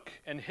woman took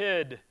and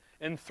hid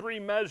in 3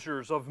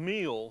 measures of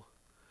meal,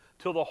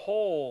 till the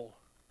whole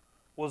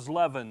was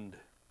leavened.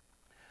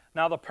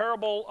 Now the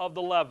parable of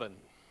the leaven.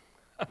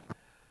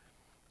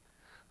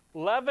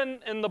 Leaven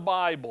in the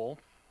Bible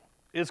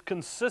is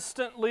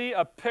consistently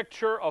a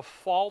picture of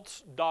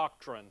false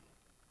doctrine.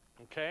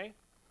 Okay?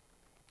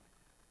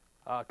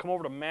 Come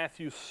over to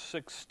Matthew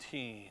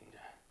 16.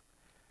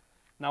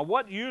 Now,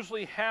 what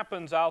usually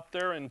happens out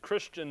there in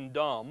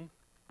Christendom,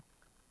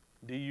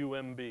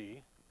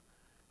 D-U-M-B,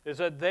 is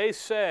that they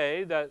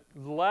say that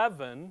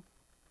leaven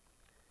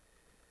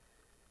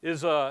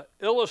is an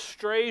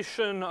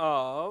illustration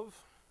of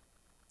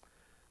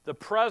the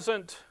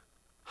present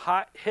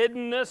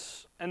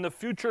hiddenness and the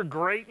future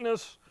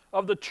greatness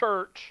of the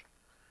church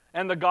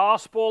and the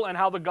gospel, and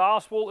how the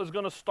gospel is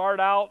going to start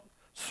out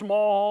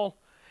small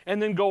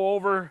and then go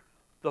over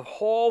the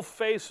whole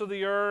face of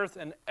the earth,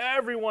 and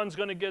everyone's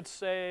going to get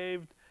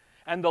saved.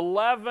 And the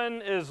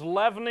leaven is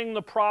leavening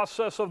the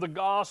process of the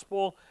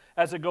gospel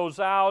as it goes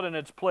out, and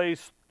it's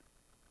placed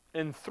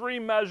in 3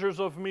 measures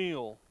of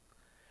meal.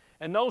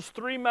 And those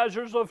 3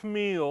 measures of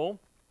meal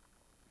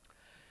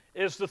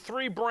is the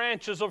 3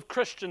 branches of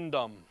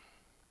Christendom.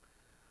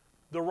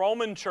 The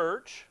Roman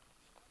Church,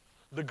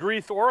 the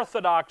Greek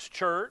Orthodox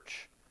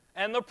Church,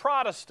 and the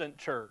Protestant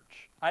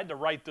Church. I had to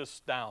write this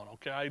down,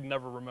 okay? I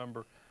never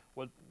remember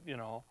what,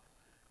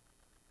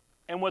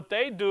 And what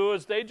they do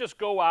is they just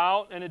go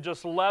out and it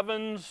just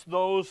leavens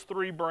those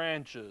 3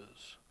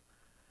 branches.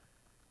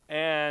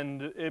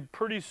 And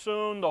pretty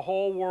soon the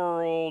whole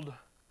world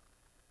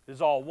is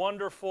all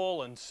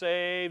wonderful and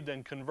saved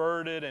and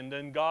converted, and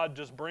then God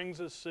just brings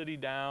his city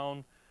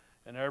down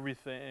and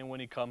everything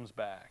when he comes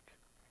back.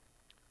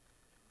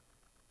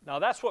 Now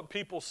that's what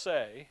people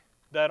say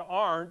that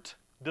aren't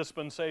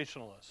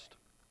dispensationalists.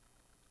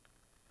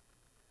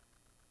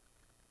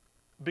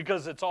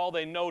 Because it's all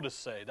they know to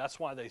say. That's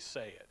why they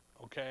say it,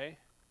 okay?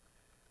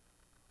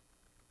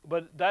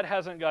 But that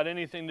hasn't got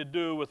anything to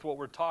do with what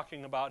we're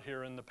talking about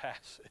here in the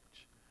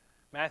passage.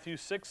 Matthew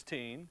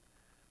 16,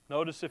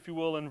 notice if you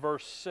will in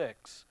verse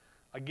 6.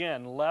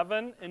 Again,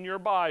 leaven in your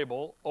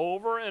Bible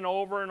over and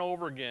over and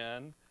over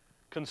again,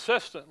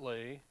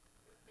 consistently,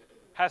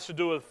 has to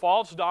do with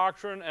false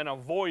doctrine and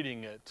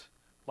avoiding it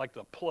like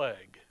the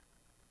plague.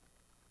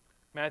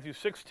 Matthew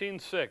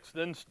 16:6.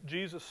 Then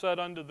Jesus said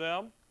unto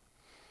them,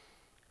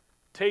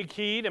 Take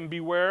heed and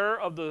beware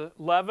of the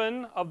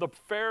leaven of the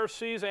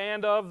Pharisees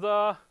and of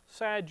the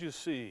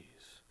Sadducees.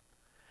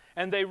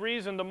 And they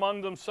reasoned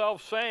among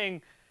themselves,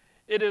 saying,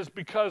 It is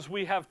because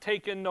we have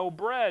taken no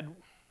bread.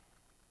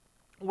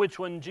 Which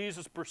when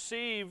Jesus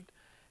perceived,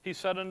 he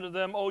said unto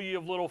them, O ye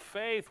of little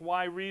faith,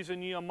 why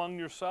reason ye among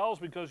yourselves,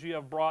 because ye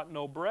have brought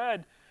no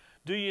bread?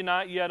 Do ye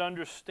not yet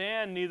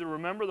understand, neither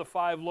remember the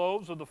 5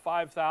 loaves of the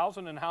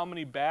 5,000, and how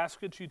many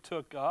baskets ye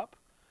took up?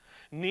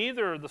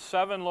 Neither the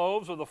 7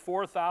 loaves of the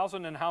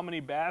 4,000, and how many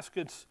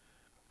baskets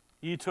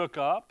ye took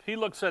up? He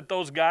looks at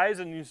those guys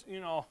and,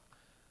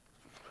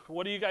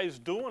 what are you guys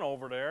doing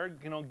over there?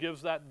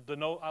 Gives that,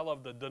 I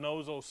love the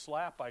Denozo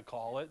slap, I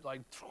call it.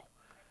 Like,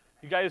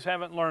 you guys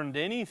haven't learned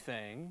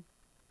anything.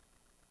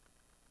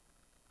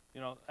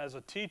 As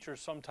a teacher,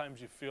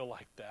 sometimes you feel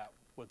like that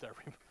with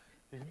everybody.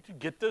 Did you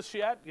get this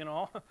yet?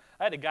 I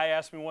had a guy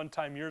ask me one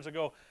time years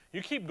ago,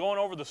 you keep going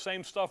over the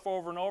same stuff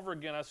over and over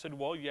again. I said,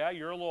 well, yeah,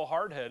 you're a little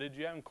hard-headed.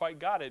 You haven't quite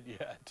got it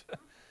yet.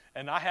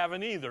 And I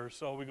haven't either,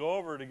 so we go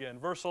over it again.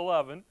 Verse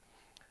 11,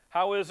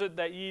 How is it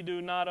that ye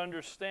do not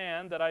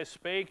understand that I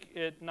spake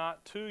it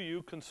not to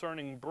you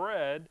concerning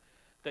bread,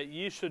 that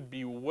ye should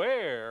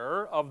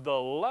beware of the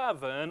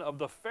leaven of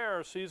the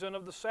Pharisees and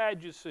of the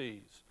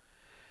Sadducees?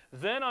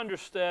 Then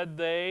understood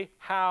they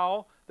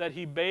how that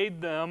he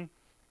bade them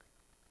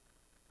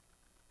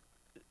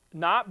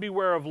not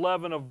beware of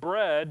leaven of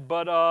bread,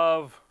 but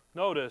of,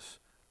 notice,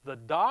 the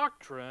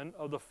doctrine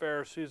of the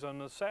Pharisees and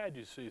the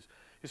Sadducees.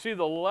 You see,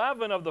 the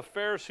leaven of the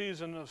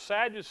Pharisees and the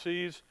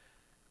Sadducees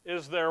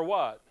is their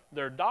what?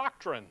 Their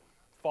doctrine.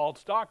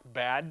 False doctrine,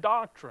 bad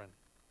doctrine.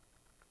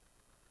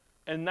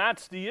 And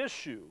that's the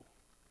issue.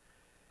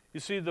 You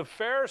see, the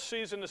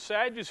Pharisees and the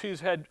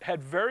Sadducees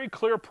had very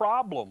clear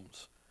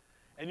problems.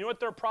 And you know what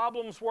their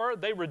problems were?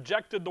 They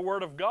rejected the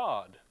Word of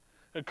God.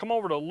 Now, come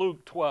over to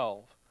Luke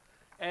 12.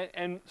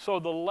 And so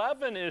the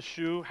leaven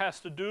issue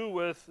has to do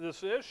with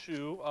this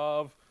issue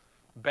of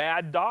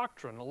bad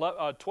doctrine.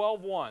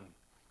 12:1.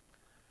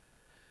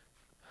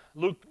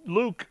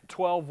 Luke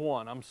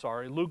 12:1. I'm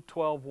sorry, Luke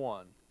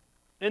 12:1.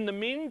 In the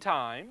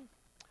meantime,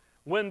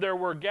 when there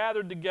were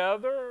gathered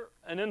together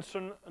an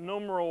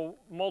innumerable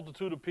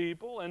multitude of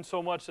people,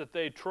 insomuch that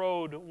they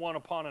trode one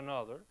upon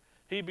another,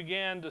 he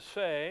began to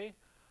say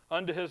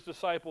unto his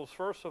disciples,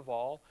 first of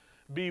all,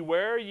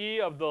 beware ye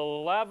of the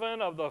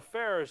leaven of the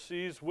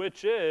Pharisees,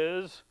 which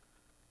is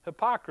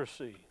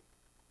hypocrisy.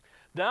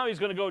 Now he's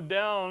going to go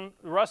down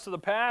the rest of the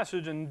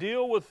passage and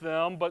deal with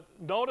them, but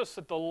notice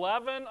that the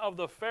leaven of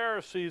the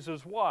Pharisees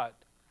is what?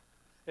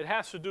 It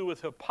has to do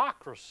with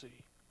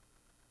hypocrisy.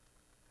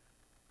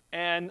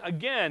 And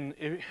again,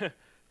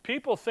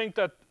 people think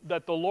that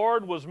the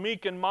Lord was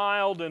meek and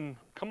mild, and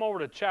come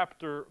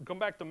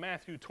back to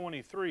Matthew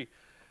 23.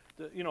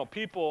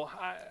 People,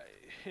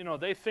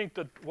 they think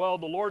that, well,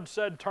 the Lord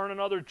said turn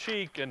another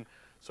cheek, and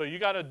so you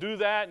got to do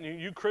that,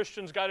 and you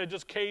Christians got to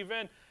just cave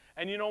in.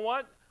 And you know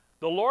what?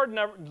 The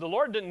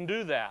Lord didn't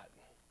do that.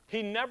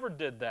 He never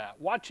did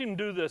that. Watch him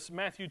do this,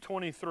 Matthew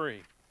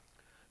 23.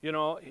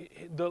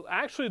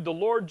 Actually, the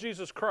Lord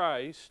Jesus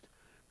Christ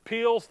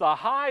peels the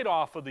hide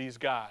off of these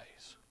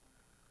guys.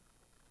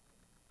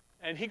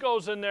 And he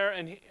goes in there,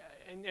 and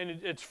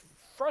it's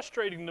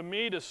frustrating to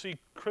me to see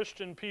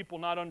Christian people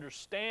not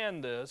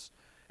understand this,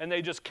 and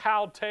they just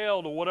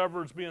cowtail to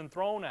whatever is being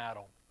thrown at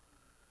them.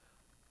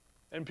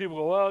 And people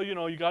go, well,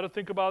 you got to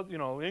think about,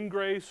 in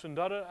grace and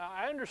da-da.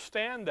 I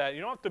understand that.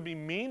 You don't have to be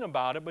mean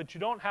about it, but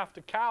you don't have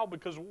to cow,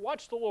 because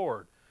watch the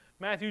Lord.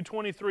 Matthew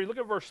 23, look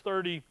at verse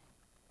 13.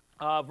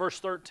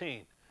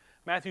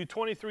 Matthew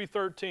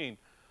 23:13.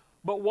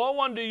 But woe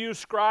unto you,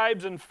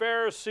 scribes and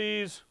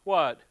Pharisees,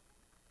 what?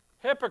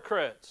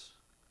 Hypocrites.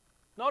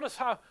 Notice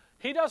how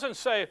he doesn't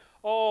say,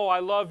 oh, I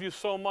love you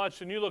so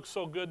much and you look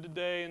so good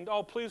today, and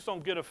oh, please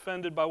don't get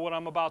offended by what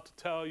I'm about to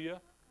tell you.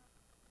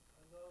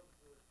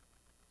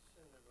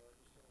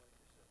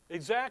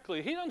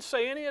 Exactly. He doesn't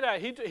say any of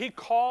that. He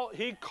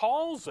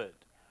calls it.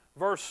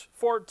 Verse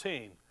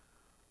 14.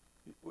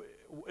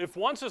 If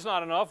once is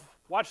not enough,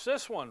 watch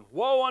this one.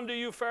 Woe unto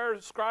you,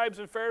 scribes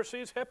and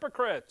Pharisees,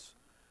 hypocrites.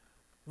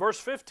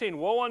 Verse 15.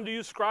 Woe unto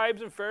you,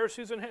 scribes and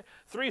Pharisees, and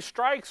 3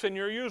 strikes and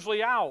you're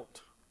usually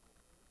out.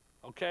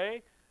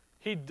 Okay?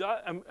 He does,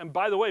 and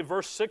by the way,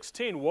 verse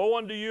 16. Woe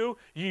unto you,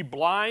 ye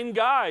blind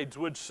guides,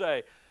 would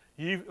say.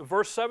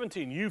 Verse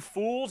 17, you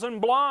fools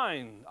and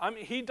blind. I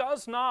mean, he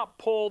does not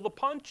pull the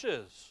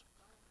punches,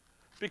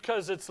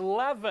 because it's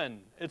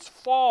leaven, it's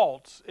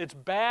false, it's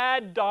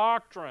bad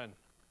doctrine.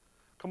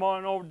 Come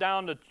on over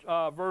down to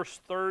verse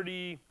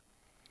 32.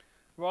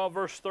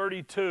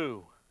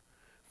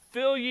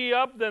 Fill ye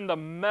up then the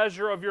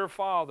measure of your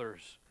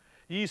fathers,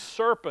 ye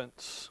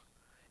serpents,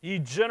 ye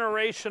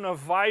generation of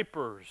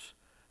vipers.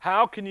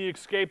 How can ye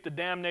escape the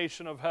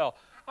damnation of hell?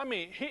 I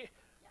mean,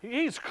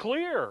 he's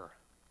clear.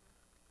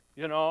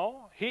 He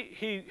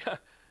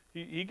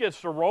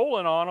gets to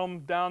rolling on them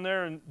down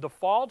there. And the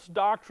false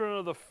doctrine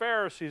of the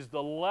Pharisees,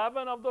 the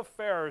leaven of the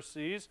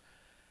Pharisees,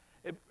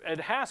 it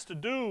has to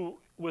do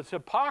with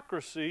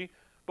hypocrisy,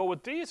 but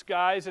with these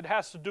guys, it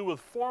has to do with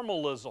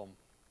formalism.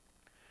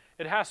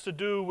 It has to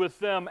do with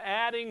them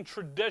adding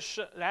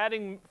tradition,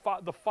 adding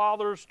the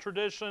Father's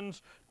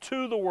traditions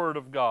to the Word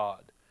of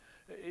God.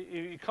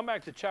 You come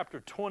back to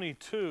chapter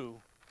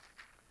 22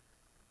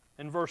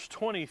 and verse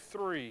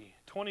 23.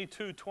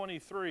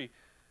 22:23.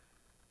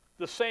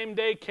 The same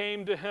day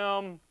came to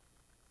him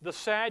the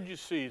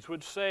Sadducees,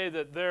 which say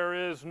that there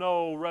is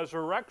no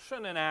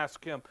resurrection, and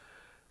ask him.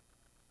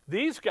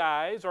 These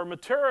guys are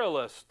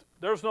materialists.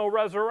 There's no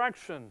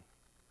resurrection,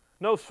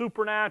 no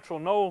supernatural,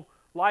 no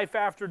life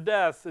after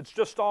death. It's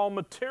just all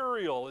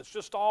material. It's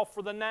just all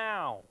for the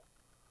now.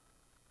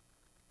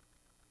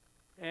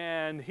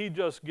 And he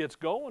just gets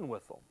going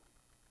with them.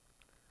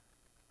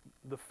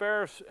 The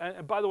Pharisees,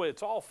 and by the way,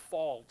 it's all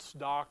false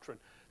doctrine.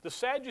 The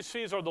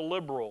Sadducees are the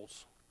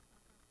liberals.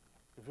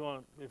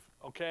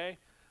 Okay?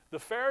 The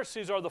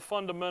Pharisees are the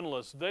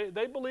fundamentalists.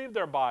 They believe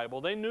their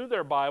Bible. They knew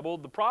their Bible.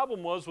 The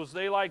problem was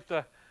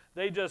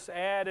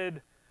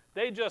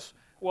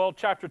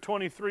chapter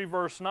 23,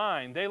 verse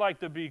 9, they like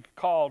to be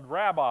called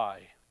rabbi.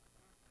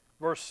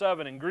 Verse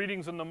 7, and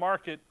greetings in the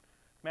market,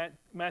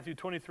 Matthew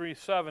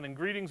 23:7, and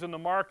greetings in the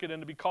market,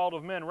 and to be called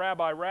of men,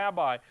 rabbi,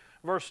 rabbi.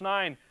 Verse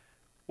 9,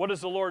 what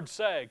does the Lord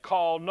say?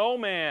 Call no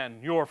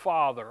man your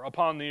father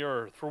upon the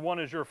earth, for one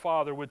is your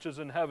Father which is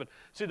in heaven.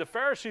 See, the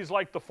Pharisees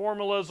like the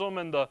formalism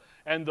and the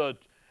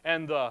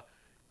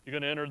you're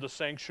going to enter the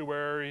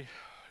sanctuary,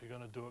 you're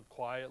going to do it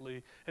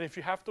quietly, and if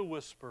you have to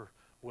whisper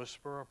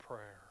a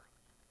prayer.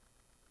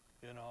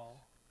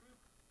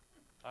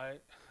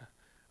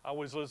 I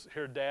always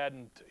hear Dad,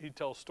 and he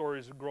tells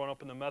stories of growing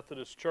up in the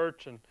Methodist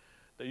church, and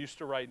they used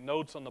to write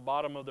notes on the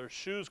bottom of their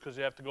shoes because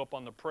you have to go up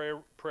on the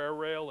prayer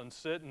rail and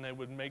sit, and they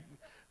would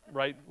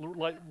write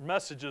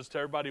messages to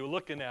everybody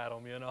looking at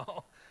them, you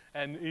know.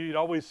 And you'd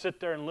always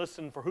sit there and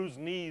listen for whose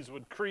knees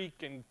would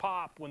creak and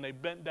pop when they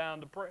bent down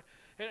to pray.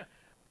 You know,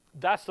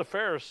 that's the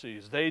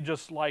Pharisees. They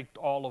just liked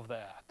all of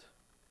that.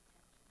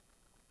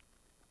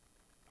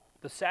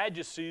 The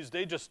Sadducees,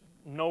 they just,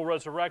 no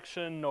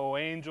resurrection, no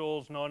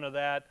angels, none of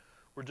that.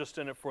 We're just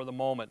in it for the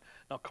moment.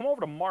 Now come over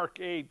to Mark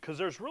 8, because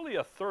there's really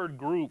a third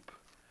group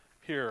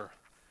here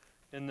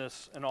in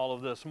all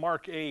of this.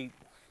 Mark 8,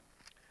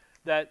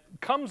 that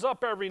comes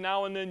up every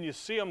now and then. You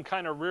see them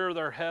kind of rear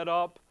their head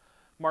up.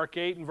 Mark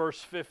 8 and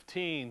verse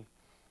 15.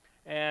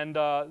 And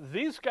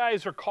these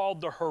guys are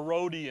called the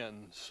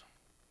Herodians.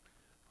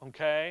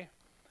 Okay?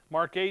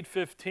 Mark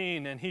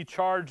 8:15, and he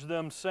charged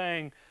them,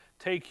 saying,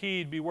 take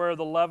heed, beware of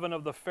the leaven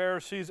of the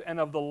Pharisees and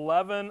of the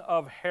leaven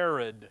of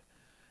Herod.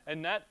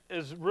 And that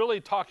is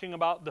really talking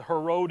about the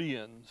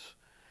Herodians.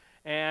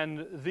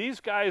 And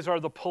these guys are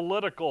the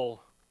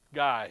political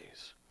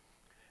guys.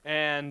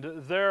 And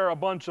they're a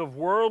bunch of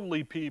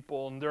worldly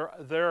people, and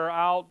they're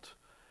out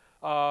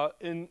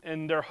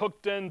and they're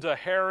hooked into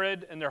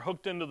Herod, and they're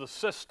hooked into the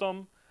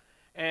system.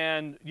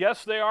 And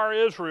yes, they are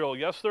Israel.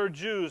 Yes, they're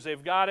Jews.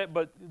 They've got it,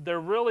 but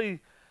they're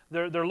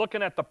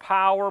looking at the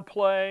power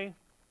play,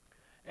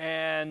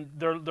 and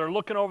they're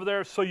looking over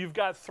there. So you've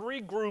got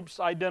three groups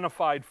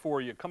identified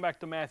for you. Come back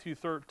to Matthew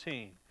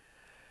 13.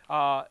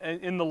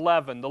 In the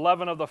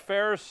leaven of the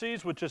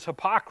Pharisees, which is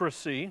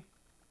hypocrisy,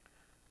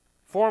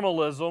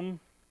 formalism.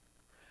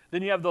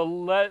 Then you have the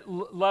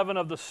leaven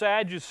of the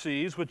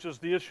Sadducees, which is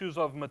the issues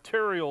of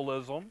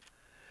materialism.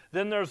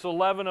 Then there's the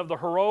leaven of the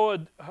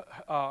Herodians.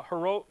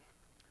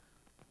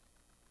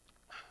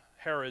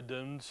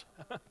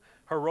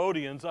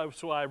 Herodians,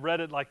 so I read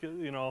it like,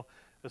 you know,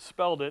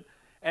 spelled it.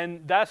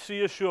 And that's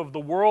the issue of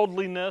the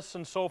worldliness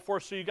and so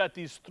forth. So you got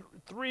these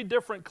three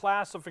different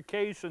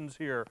classifications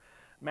here.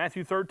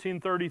 Matthew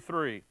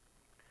 13:33.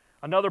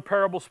 Another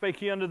parable spake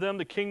he unto them,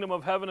 the kingdom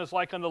of heaven is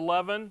like unto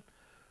leaven,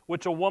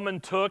 which a woman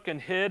took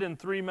and hid in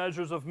 3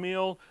 measures of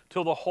meal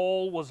till the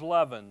whole was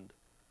leavened.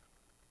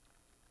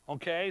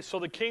 Okay, so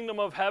the kingdom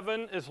of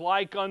heaven is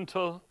like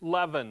unto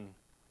leaven.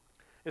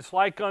 It's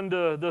like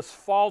unto this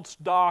false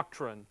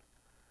doctrine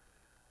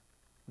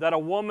that a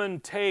woman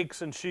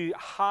takes and she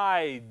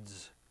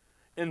hides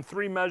in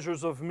 3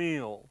 measures of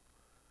meal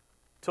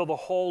till the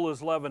whole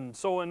is leavened.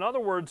 So in other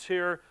words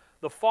here,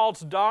 the false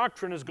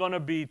doctrine is going to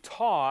be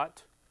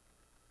taught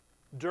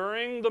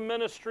during the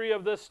ministry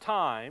of this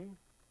time,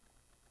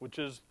 which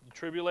is the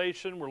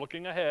tribulation. We're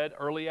looking ahead,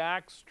 early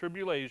Acts,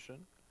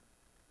 tribulation.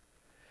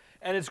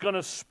 And it's going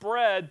to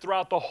spread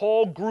throughout the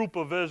whole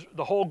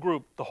the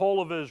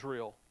whole of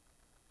Israel.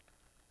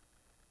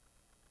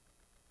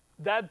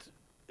 That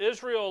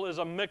Israel is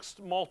a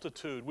mixed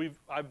multitude.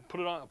 I've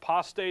put it on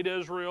apostate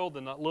Israel,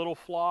 then that little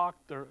flock,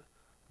 they're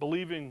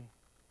believing.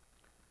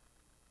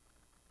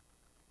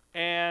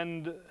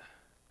 And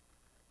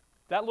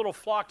that little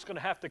flock's going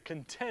to have to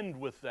contend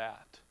with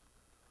that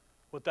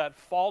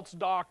false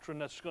doctrine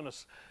that's going to.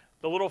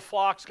 The little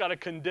flock's got to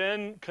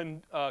contend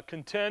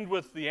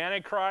with the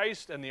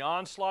Antichrist and the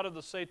onslaught of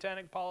the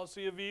satanic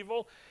policy of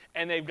evil,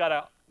 and they've got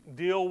to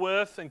deal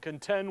with and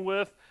contend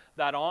with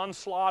that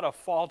onslaught of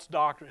false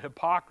doctrine,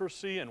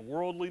 hypocrisy and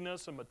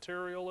worldliness and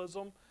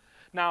materialism.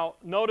 Now,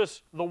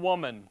 notice the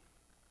woman.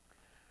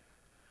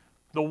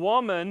 The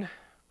woman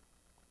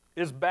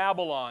is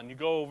Babylon. You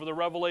go over to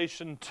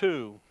Revelation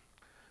 2.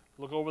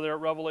 Look over there at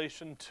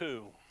Revelation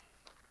 2.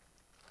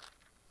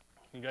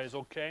 You guys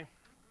okay?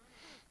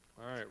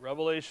 All right,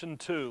 Revelation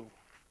 2.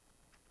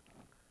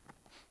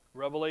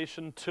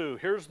 Revelation 2.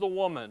 Here's the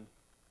woman.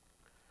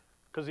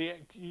 Because,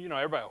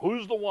 everybody,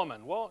 who's the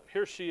woman? Well,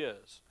 here she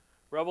is.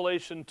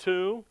 Revelation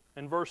 2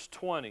 and verse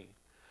 20.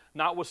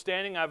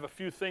 Notwithstanding, I have a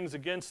few things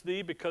against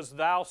thee, because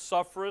thou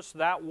sufferest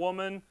that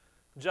woman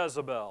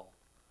Jezebel,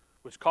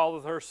 which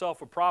calleth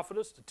herself a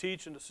prophetess, to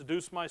teach and to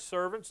seduce my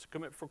servants, to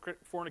commit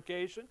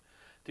fornication,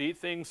 to eat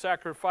things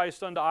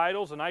sacrificed unto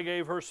idols, and I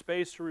gave her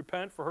space to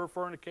repent for her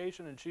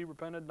fornication, and she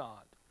repented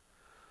not.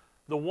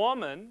 The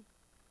woman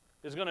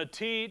is going to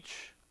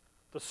teach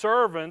the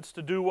servants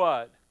to do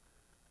what?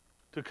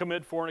 To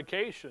commit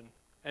fornication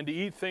and to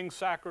eat things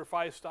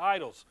sacrificed to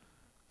idols.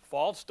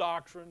 False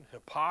doctrine,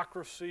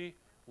 hypocrisy,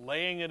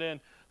 laying it in.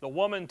 The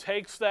woman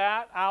takes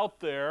that out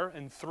there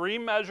in 3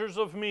 measures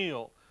of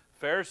meal,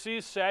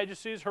 Pharisees,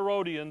 Sadducees,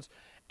 Herodians,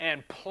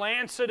 and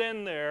plants it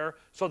in there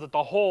so that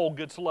the whole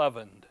gets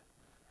leavened.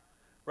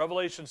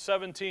 Revelation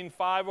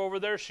 17:5 over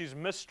there, she's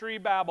Mystery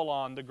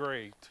Babylon the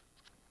Great.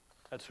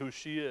 That's who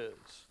she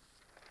is.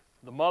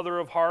 The mother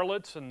of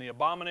harlots and the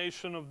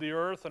abomination of the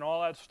earth and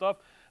all that stuff,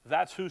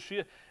 that's who she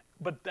is.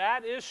 But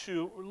that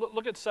issue,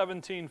 look at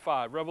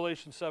 17:5,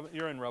 Revelation 7,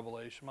 you're in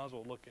Revelation, might as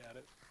well look at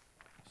it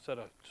instead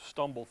of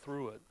stumble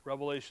through it.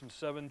 Revelation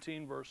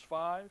 17 verse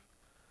 5,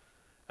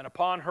 and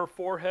upon her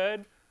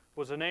forehead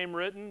was a name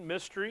written,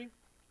 Mystery,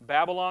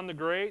 Babylon the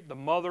Great, the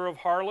mother of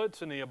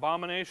harlots and the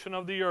abomination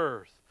of the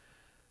earth.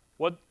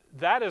 What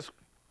that is,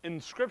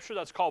 in Scripture,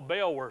 that's called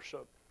Baal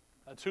worship.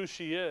 That's who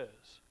she is.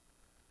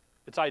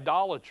 It's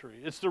idolatry.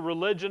 It's the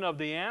religion of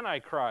the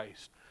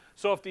Antichrist.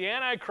 So if the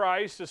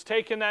Antichrist is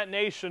taking that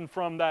nation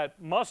from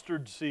that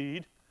mustard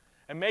seed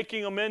and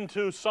making them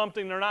into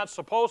something they're not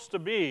supposed to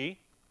be,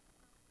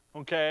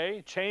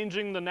 okay,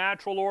 changing the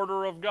natural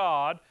order of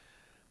God,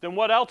 then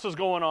what else is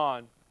going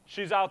on?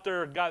 She's out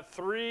there, got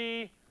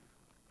 3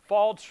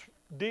 false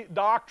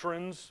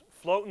doctrines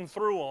floating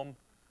through them,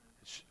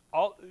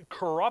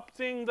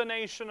 corrupting the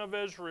nation of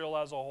Israel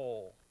as a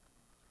whole.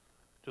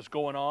 Just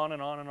going on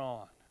and on and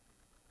on.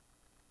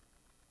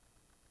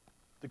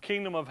 The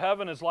kingdom of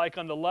heaven is like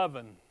unto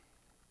leaven,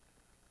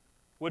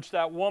 which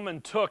that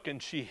woman took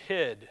and she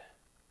hid.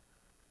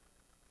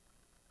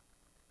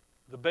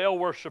 The Baal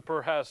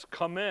worshiper has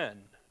come in,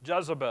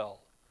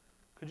 Jezebel.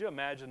 Could you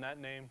imagine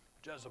that name?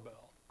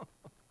 Jezebel.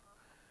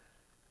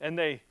 And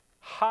they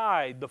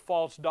hide the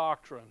false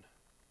doctrine.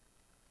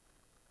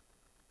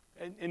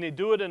 And they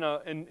do it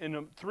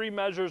in 3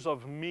 measures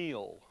of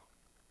meal.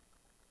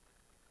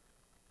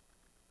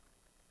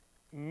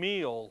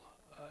 Meal.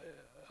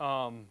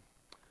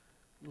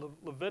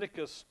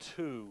 Leviticus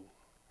 2.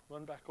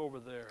 Run back over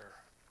there.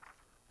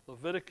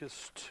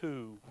 Leviticus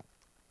 2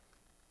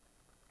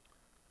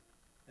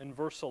 and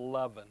verse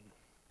 11.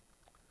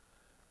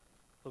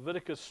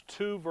 Leviticus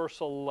 2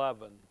 verse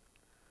 11.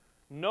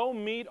 No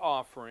meat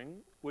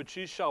offering which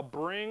ye shall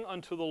bring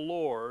unto the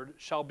Lord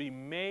shall be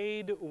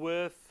made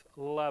with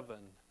leaven.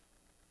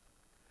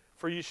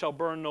 For ye shall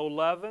burn no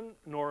leaven,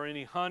 nor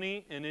any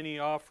honey in any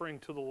offering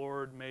to the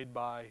Lord made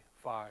by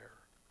fire.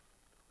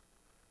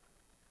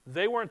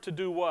 They weren't to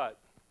do what?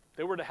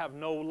 They were to have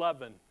no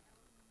leaven.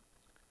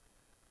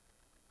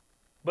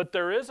 But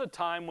there is a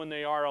time when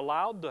they are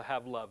allowed to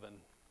have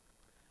leaven.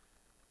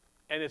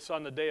 And it's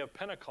on the day of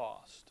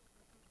Pentecost.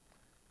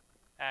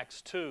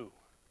 Acts 2.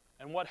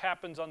 And what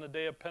happens on the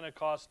day of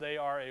Pentecost? They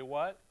are a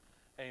what?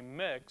 A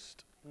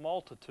mixed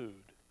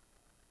multitude.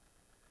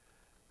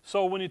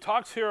 So when he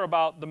talks here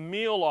about the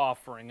meal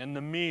offering and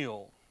the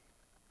meal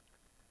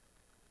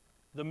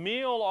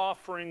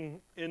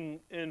offering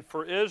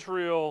for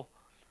Israel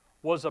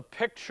was a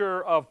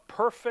picture of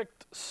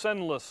perfect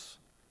sinlessness.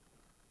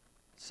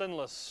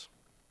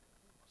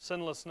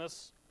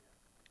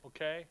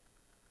 Okay?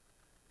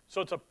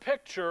 So it's a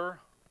picture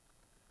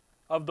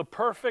of the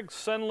perfect,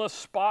 sinless,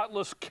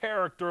 spotless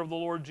character of the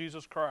Lord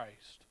Jesus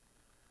Christ.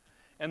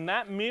 And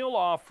that meal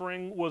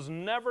offering was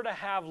never to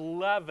have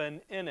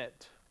leaven in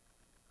it.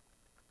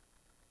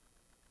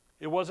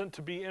 It wasn't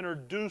to be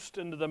introduced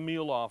into the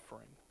meal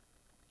offering.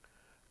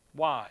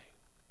 Why?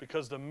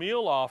 Because the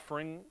meal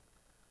offering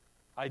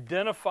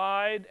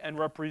identified and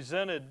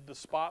represented the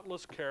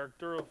spotless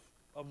character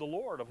of the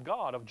Lord, of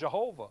God, of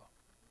Jehovah.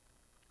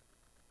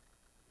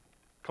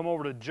 Come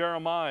over to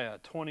Jeremiah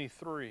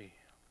 23.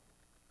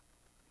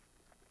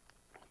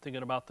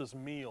 Thinking about this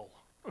meal.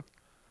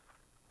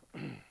 I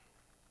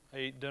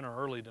ate dinner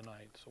early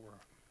tonight, so we're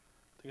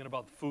thinking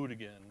about the food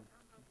again.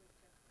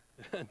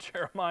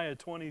 Jeremiah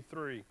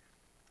 23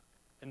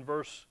 in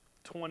verse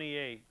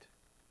 28.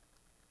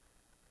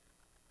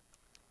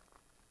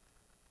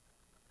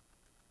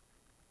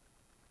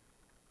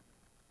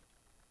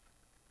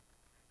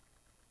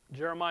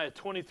 Jeremiah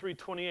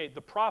 23:28.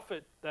 The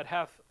prophet that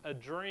hath a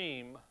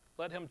dream,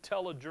 let him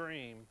tell a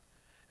dream.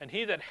 And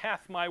he that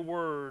hath my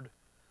word,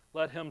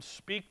 let him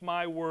speak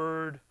my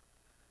word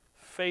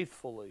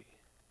faithfully.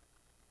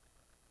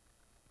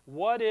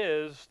 What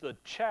is the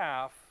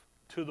chaff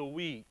to the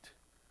wheat,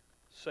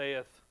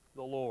 saith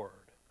the Lord?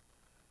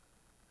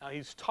 Now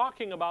he's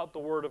talking about the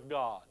word of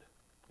God,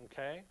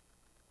 okay?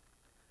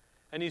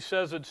 And he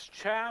says it's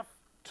chaff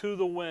to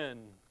the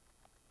wind.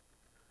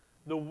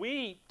 The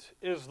wheat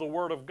is the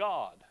word of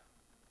God.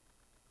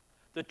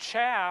 The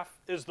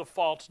chaff is the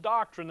false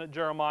doctrine that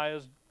Jeremiah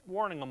is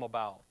warning them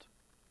about.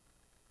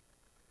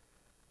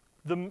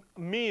 The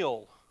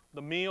meal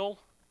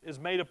is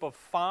made up of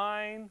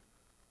fine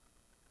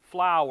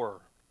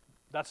flour.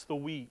 That's the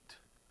wheat.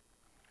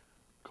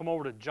 Come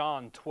over to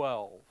John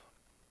 12.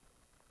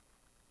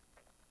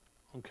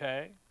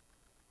 Okay?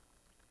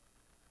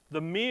 The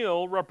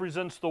meal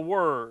represents the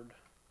word.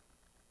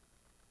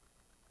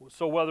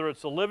 So whether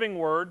it's the living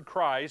word,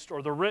 Christ,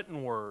 or the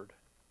written word.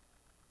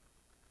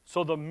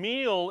 So the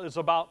meal is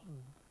about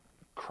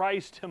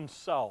Christ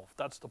himself.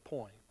 That's the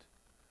point.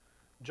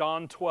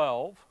 John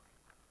 12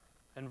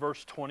 and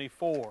verse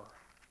 24.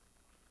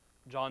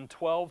 John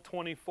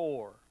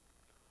 12:24.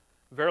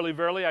 Verily,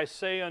 verily, I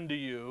say unto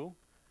you,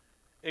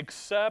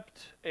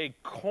 except a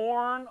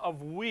corn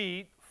of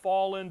wheat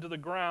fall into the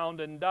ground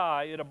and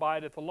die, it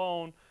abideth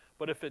alone.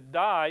 But if it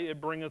die, it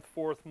bringeth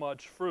forth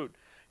much fruit.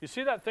 You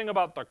see that thing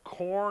about the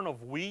corn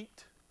of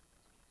wheat?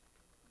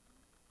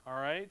 All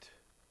right?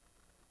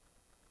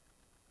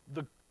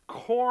 The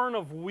corn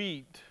of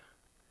wheat,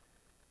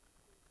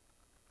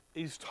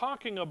 he's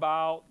talking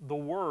about the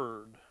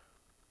Word.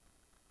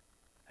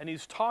 And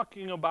he's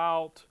talking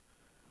about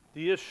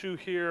the issue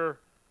here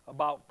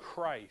about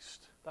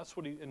Christ. That's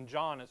what in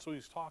John, that's what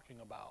he's talking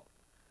about.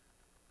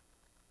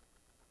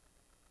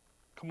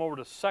 come over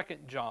to 2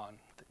 John.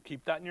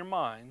 Keep that in your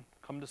mind.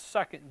 Come to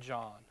 2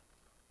 John.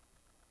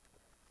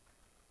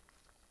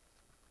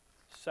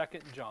 2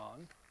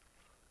 John,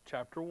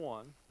 chapter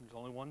 1. There's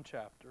only one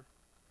chapter.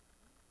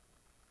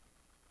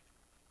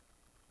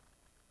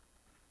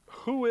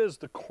 Who is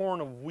the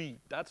corn of wheat?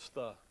 That's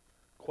the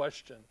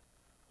question.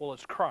 Well,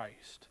 it's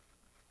Christ.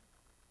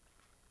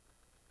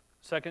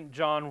 2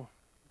 John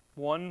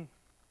 1,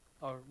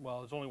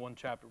 there's only one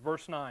chapter.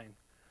 Verse 9.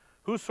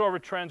 Whosoever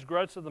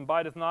transgresseth and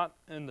abideth not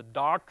in the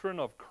doctrine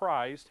of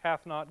Christ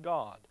hath not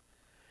God.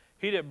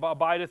 He that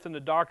abideth in the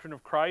doctrine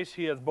of Christ,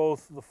 he hath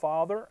both the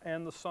Father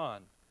and the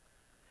Son.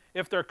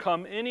 If there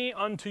come any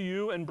unto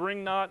you and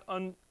bring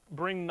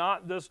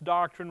not this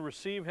doctrine,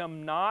 receive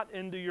him not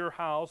into your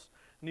house,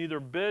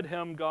 neither bid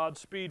him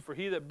Godspeed. For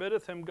he that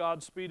biddeth him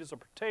Godspeed is a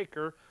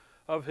partaker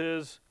of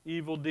his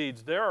evil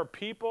deeds. There are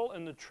people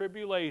in the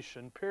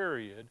tribulation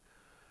period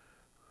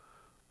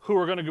who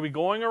are going to be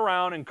going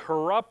around and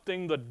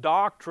corrupting the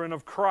doctrine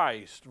of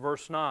Christ,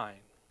 verse 9.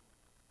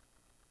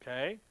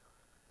 Okay?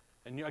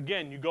 And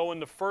again, you go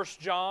into 1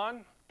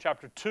 John,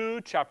 chapter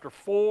 2, chapter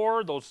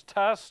 4, those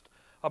tests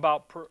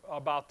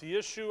about the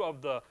issue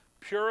of the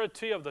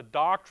purity of the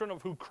doctrine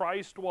of who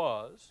Christ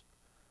was.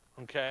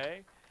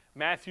 Okay?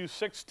 Matthew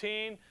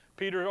 16,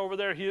 Peter over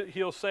there,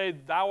 he'll say,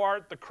 Thou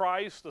art the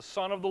Christ, the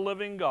Son of the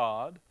living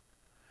God.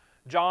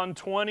 John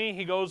 20,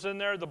 he goes in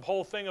there. The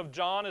whole thing of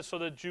John is so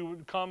that you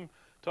would come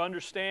to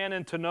understand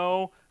and to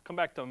know. Come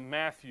back to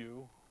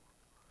Matthew.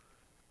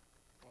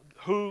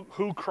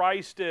 Who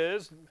Christ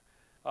is.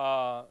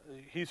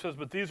 He says,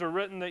 But these are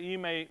written that ye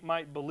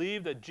might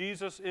believe that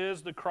Jesus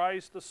is the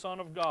Christ, the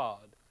Son of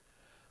God.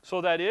 So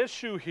that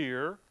issue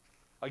here,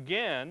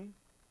 again,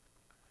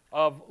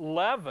 of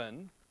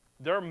leaven,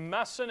 they're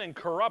messing and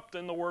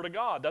corrupting the Word of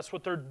God. That's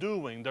what they're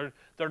doing.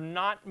 They're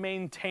not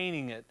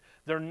maintaining it.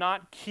 They're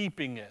not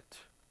keeping it.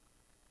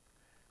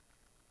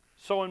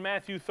 So in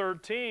Matthew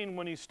 13,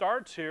 when he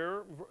starts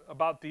here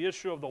about the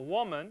issue of the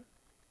woman,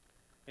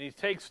 and he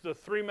takes the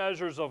 3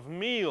 measures of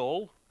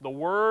meal, the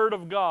Word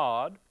of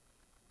God,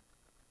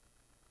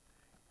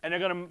 and they're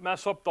going to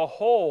mess up the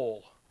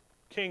whole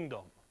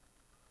kingdom.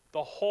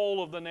 The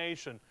whole of the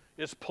nation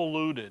is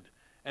polluted,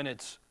 and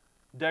it's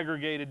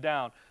degraded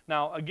down.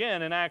 Now,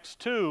 again, in Acts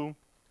 2,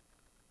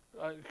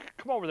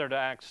 come over there to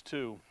Acts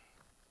 2.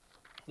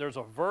 There's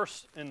a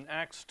verse in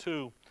Acts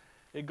 2.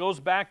 It goes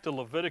back to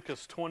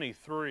Leviticus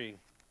 23.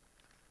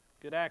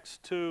 Get Acts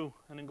 2,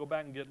 and then go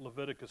back and get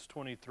Leviticus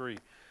 23.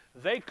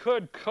 They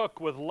could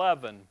cook with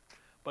leaven,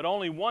 but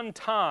only one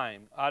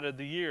time out of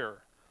the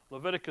year.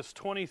 Leviticus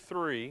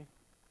 23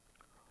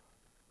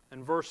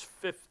 and verse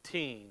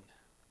 15.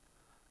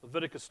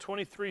 Leviticus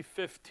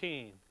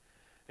 23:15.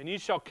 And ye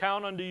shall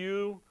count unto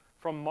you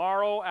from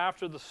morrow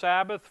after the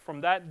Sabbath.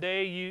 From that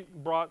day ye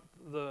brought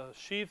the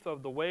sheaf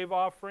of the wave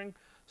offering.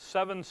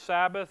 7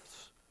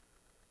 Sabbaths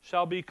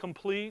shall be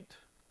complete.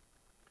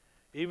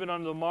 Even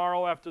unto the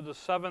morrow after the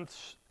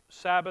 7th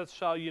Sabbath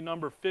shall ye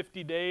number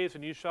 50 days,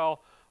 and ye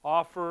shall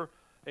offer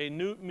a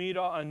new meat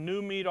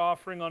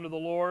offering unto the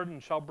Lord,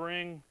 and shall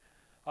bring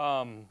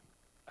out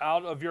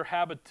of your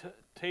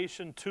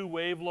habitation 2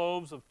 wave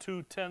loaves of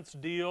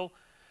 2/10 deal.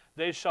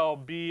 They shall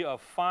be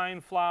of fine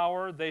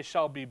flour. They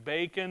shall be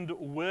bakened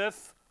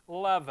with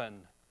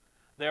leaven.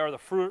 They are the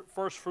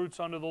first fruits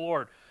unto the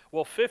Lord.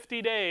 Well,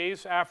 50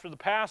 days after the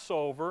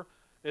Passover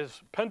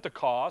is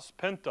Pentecost,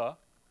 Penta,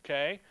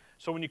 okay?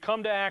 So when you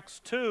come to Acts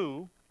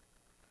 2,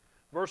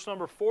 verse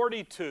number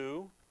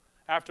 42,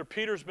 after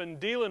Peter's been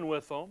dealing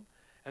with them,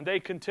 and they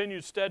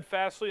continued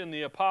steadfastly in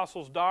the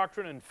apostles'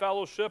 doctrine and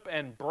fellowship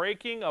and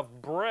breaking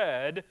of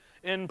bread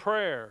in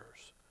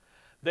prayers.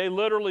 They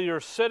literally are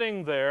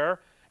sitting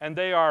there, and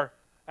they are,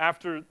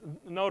 after,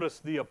 notice,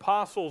 the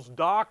apostles'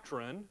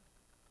 doctrine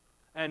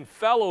and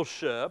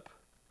fellowship.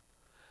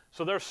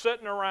 So they're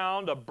sitting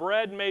around a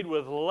bread made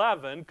with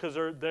leaven, because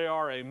they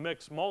are a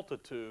mixed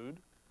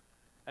multitude.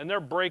 And they're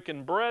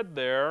breaking bread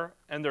there,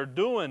 and they're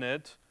doing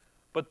it,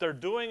 but they're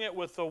doing it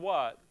with the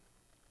what?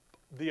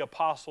 The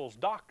apostles'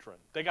 doctrine.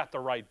 They got the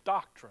right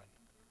doctrine.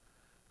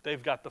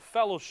 They've got the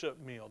fellowship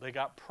meal. They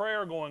got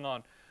prayer going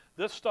on.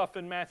 This stuff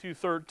in Matthew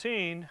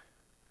 13,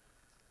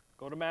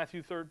 go to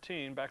Matthew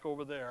 13, back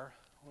over there.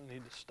 We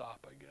need to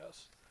stop, I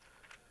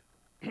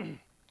guess.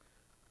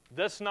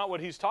 That's not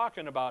what he's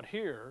talking about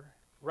here.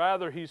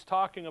 Rather, he's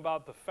talking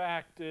about the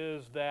fact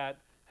is that,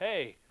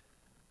 hey,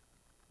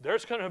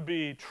 there's going to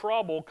be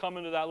trouble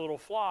coming to that little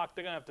flock.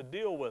 They're going to have to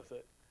deal with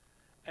it.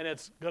 And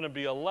it's going to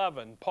be a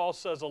leaven. Paul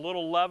says a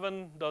little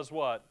leaven does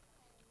what?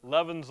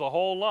 Leavens the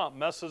whole lump,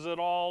 messes it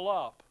all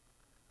up.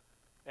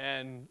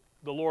 And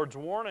the Lord's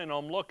warning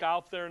them, look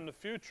out there in the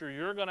future,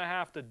 you're going to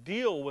have to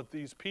deal with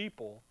these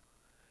people.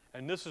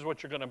 And this is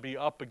what you're going to be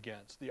up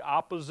against, the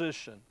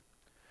opposition.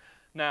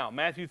 Now,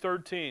 Matthew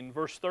 13,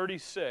 verse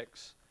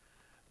 36.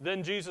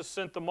 Then Jesus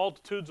sent the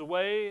multitudes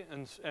away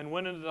and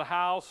went into the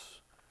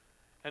house.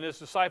 And his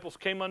disciples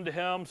came unto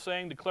him,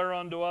 saying, Declare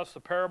unto us the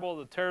parable of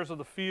the tares of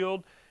the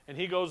field. And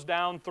he goes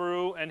down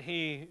through and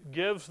he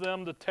gives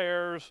them the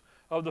tares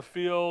of the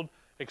field,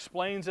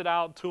 explains it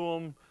out to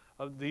them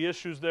the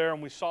issues there,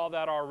 and we saw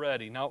that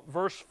already. Now,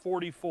 verse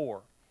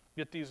 44.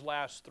 Get these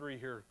last three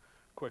here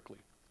quickly.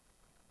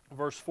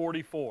 Verse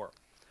 44.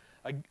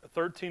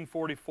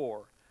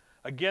 13:44.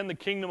 Again, the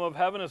kingdom of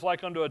heaven is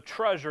like unto a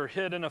treasure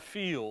hid in a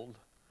field,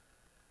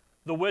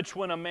 the which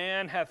when a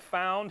man hath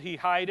found, he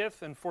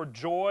hideth, and for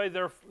joy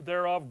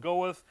thereof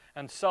goeth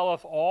and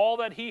selleth all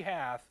that he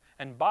hath,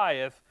 and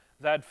buyeth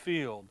that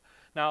field.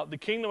 Now, the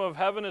kingdom of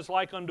heaven is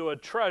like unto a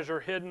treasure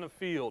hid in a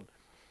field.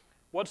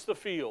 What's the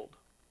field?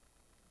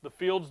 The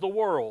field's the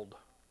world,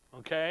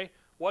 okay?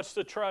 What's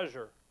the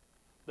treasure?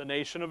 The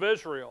nation of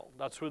Israel.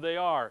 That's who they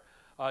are.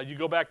 You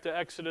go back to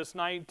Exodus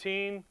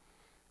 19,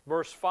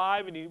 verse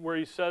 5, where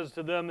he says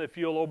to them, if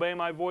you'll obey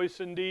my voice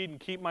indeed and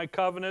keep my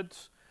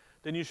covenants,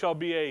 then you shall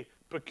be a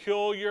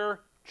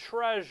peculiar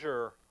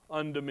treasure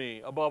unto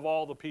me above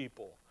all the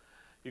people.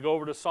 You go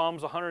over to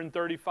Psalms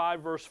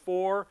 135, verse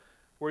 4,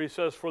 where he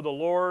says, for the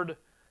Lord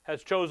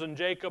has chosen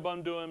Jacob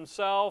unto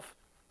himself,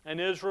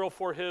 and Israel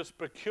for his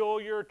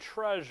peculiar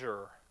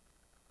treasure.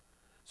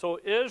 So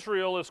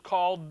Israel is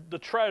called the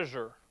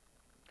treasure.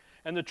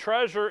 And the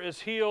treasure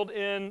is hid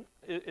in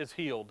the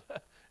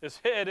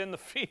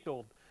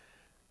field.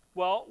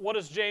 Well, what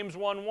is James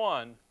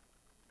 1:1?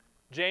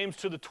 James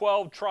to the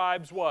 12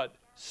 tribes, what?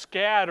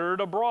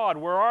 Scattered abroad.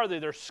 Where are they?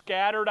 They're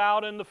scattered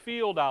out in the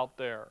field out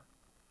there.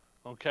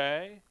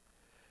 Okay?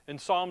 In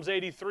Psalms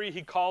 83,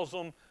 he calls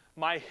them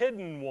my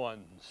hidden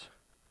ones.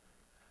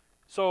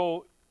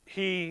 So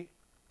in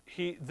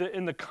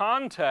the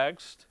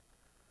context,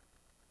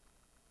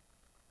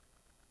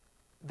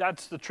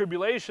 that's the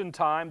tribulation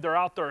time. They're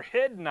out there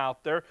hidden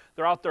out there.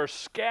 They're out there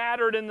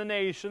scattered in the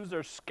nations.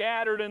 They're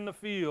scattered in the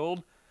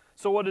field.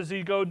 So what does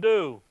he go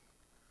do?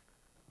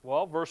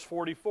 Well, verse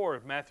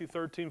 44, Matthew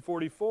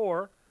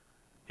 13:44,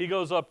 he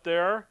goes up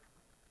there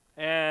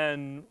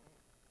and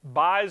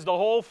buys the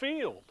whole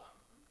field.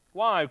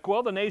 Why?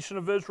 Well, the nation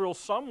of Israel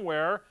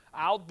somewhere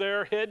out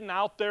there, hidden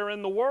out there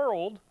in the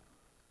world,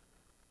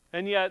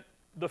 and yet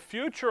the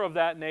future of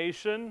that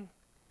nation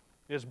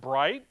is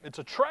bright. It's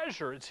a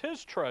treasure. It's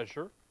his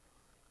treasure.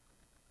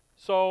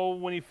 So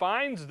when he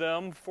finds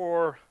them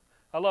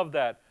I love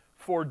that,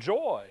 for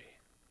joy.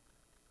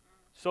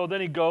 So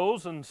then he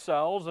goes and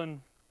sells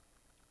and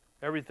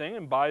everything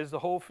and buys the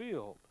whole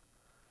field.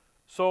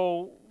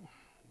 So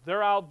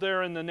they're out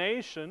there in the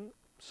nation,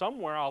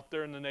 somewhere out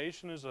there in the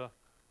nation is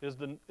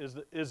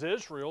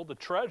Israel, the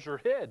treasure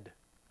hid.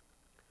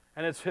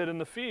 And it's hid in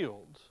the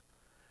fields.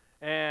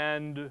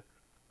 And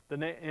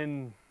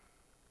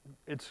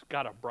it's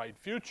got a bright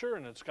future,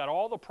 and it's got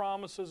all the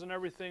promises and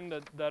everything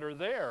that are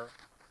there.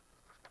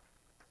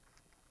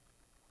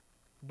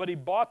 But he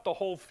bought the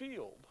whole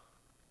field.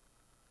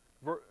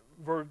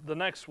 The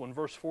next one,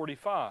 verse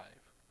 45,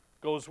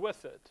 goes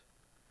with it.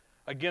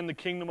 Again, the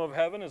kingdom of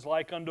heaven is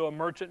like unto a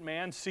merchant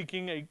man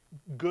seeking a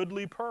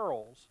goodly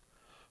pearls,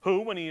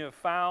 who, when he had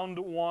found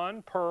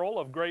one pearl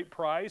of great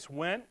price,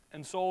 went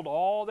and sold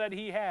all that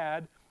he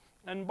had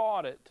and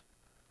bought it.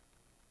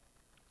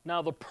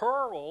 Now, the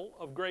pearl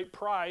of great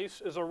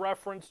price is a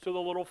reference to the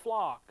little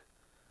flock,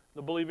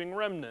 the believing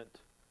remnant,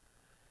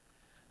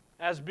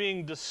 as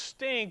being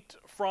distinct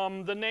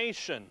from the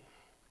nation.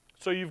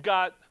 So you've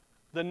got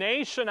the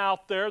nation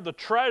out there, the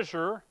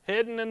treasure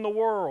hidden in the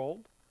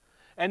world,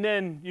 and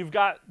then you've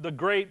got the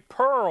great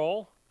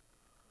pearl,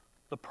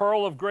 the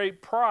pearl of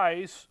great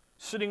price,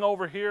 sitting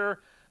over here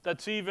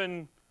that's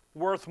even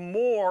worth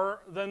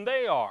more than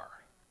they are.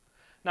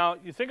 Now,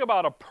 you think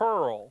about a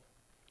pearl.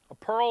 A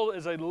pearl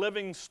is a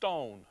living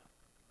stone,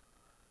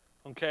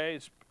 okay?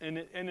 And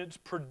it's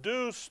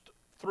produced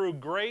through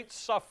great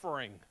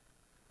suffering,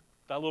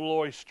 that little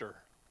oyster,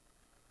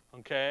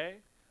 okay?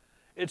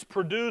 It's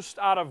produced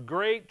out of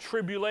great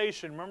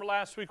tribulation. Remember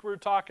last week we were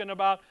talking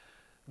about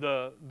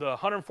the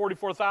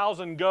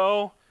 144,000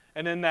 go,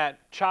 and then the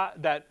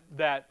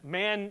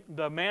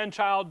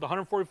man-child, the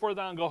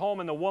 144,000 go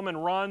home, and the woman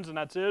runs, and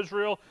that's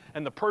Israel,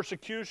 and the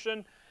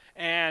persecution.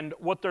 And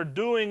what they're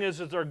doing is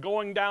they're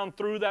going down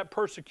through that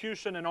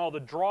persecution, and all the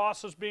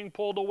dross is being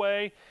pulled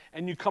away,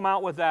 and you come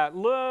out with that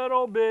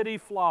little bitty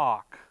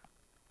flock.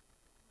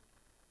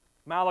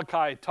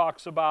 Malachi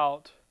talks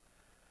about,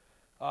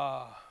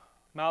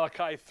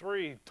 Malachi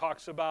 3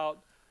 talks about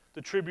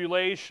the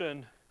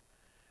tribulation,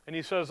 and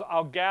he says,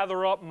 I'll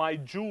gather up my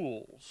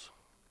jewels.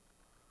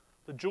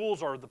 The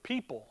jewels are the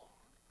people,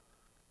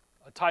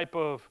 a type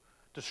of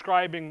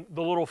describing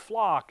the little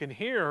flock. And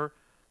here,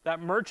 that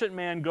merchant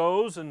man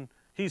goes and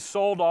he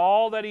sold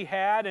all that he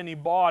had and he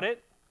bought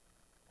it.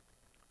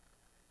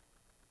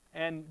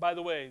 And by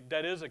the way,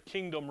 that is a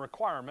kingdom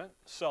requirement.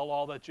 Sell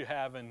all that you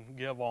have and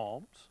give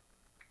alms.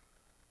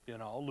 You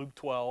know, Luke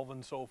 12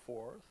 and so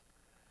forth.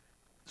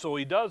 So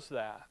he does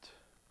that.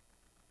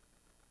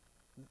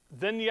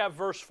 Then you have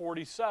verse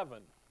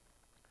 47.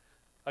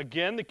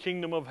 Again, the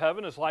kingdom of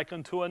heaven is like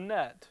unto a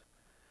net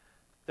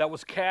that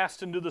was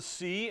cast into the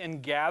sea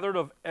and gathered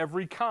of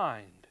every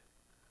kind,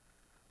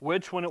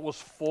 which when it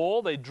was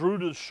full, they drew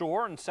to the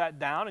shore and sat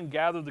down and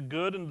gathered the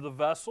good into the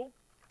vessel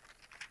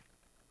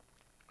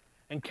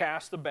and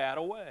cast the bad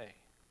away.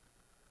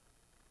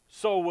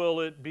 so will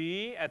it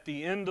be at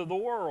the end of the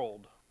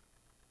world.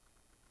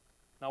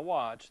 Now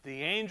watch.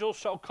 The angel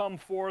shall come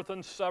forth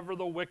and sever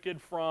the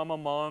wicked from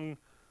among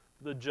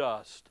the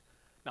just.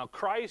 Now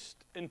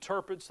Christ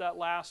interprets that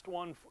last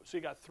one. So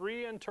you got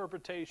three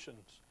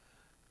interpretations.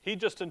 He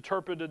just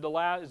interpreted the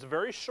last. It's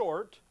very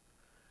short.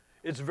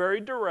 It's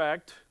very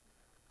direct.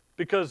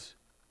 Because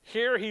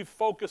here he's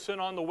focusing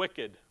on the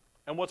wicked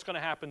and what's going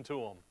to happen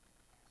to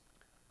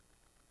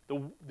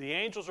them. The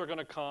angels are going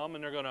to come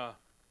and they're going to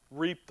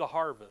reap the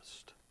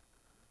harvest.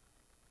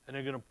 And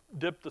they're going to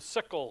dip the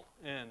sickle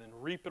in and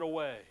reap it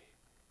away.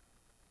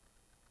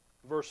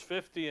 Verse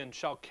 50, and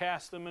shall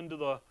cast them into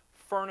the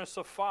furnace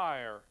of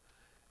fire,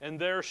 and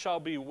there shall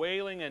be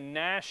wailing and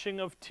gnashing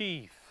of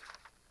teeth.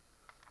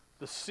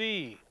 The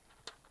sea.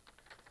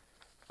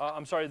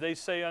 They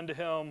say unto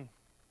him,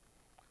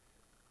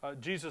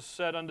 Jesus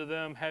said unto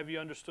them, have you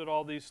understood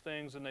all these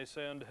things? And they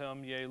say unto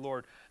him, yea,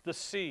 Lord. The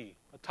sea,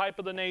 a type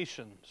of the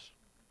nations.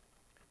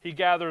 He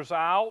gathers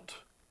out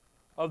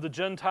of the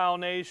Gentile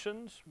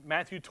nations.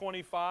 Matthew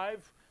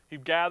 25, he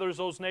gathers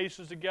those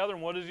nations together,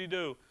 and what does he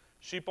do?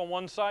 Sheep on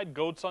one side,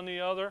 goats on the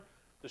other.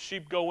 The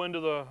sheep go into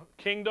the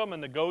kingdom,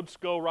 and the goats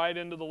go right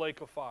into the lake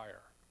of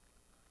fire.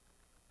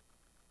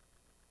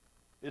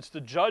 It's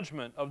the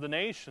judgment of the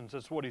nations.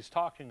 That's what he's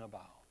talking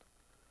about.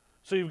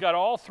 So you've got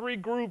all three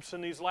groups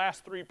in these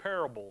last three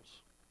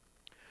parables.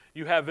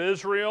 You have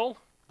Israel,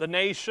 the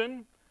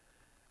nation,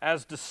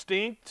 as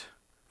distinct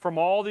from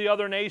all the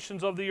other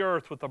nations of the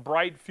earth with a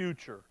bright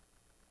future.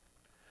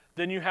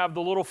 Then you have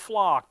the little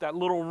flock, that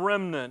little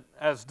remnant,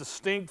 as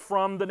distinct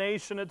from the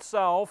nation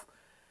itself.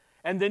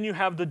 And then you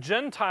have the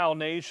Gentile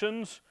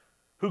nations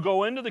who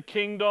go into the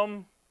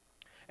kingdom,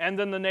 and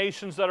then the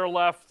nations that are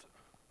left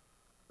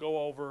go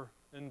over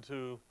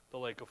into the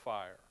lake of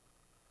fire.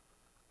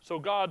 So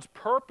God's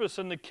purpose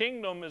in the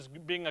kingdom is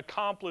being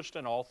accomplished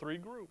in all three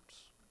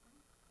groups.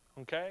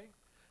 Okay?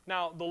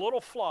 Now, the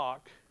little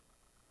flock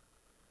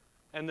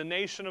and the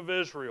nation of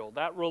Israel,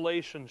 that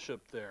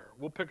relationship there.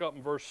 We'll pick up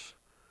in verse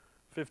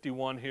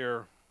 51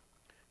 here.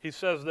 He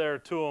says there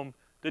to them,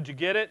 did you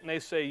get it? And they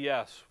say,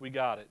 yes, we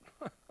got it.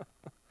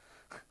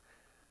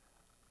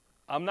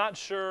 I'm not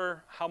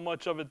sure how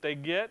much of it they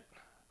get,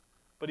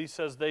 but he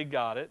says they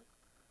got it.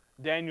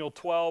 Daniel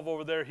 12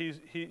 over there,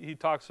 he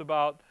talks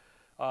about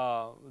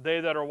they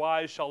that are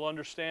wise shall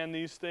understand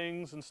these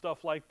things and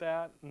stuff like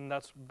that. And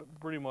that's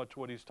pretty much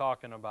what he's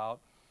talking about.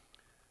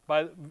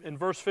 In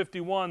verse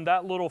 51,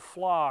 that little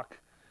flock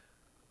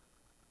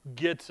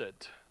gets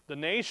it. The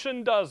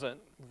nation doesn't.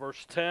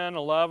 Verse 10,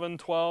 11,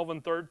 12,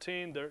 and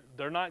 13,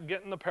 they're not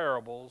getting the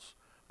parables,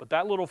 but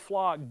that little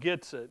flock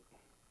gets it.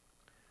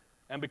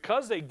 And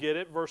because they get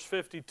it, verse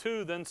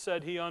 52, then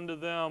said he unto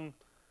them,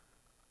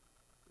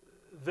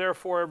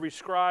 therefore every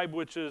scribe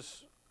which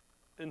is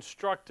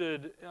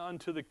instructed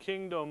unto the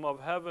kingdom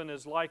of heaven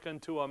is like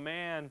unto a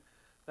man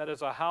that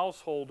is a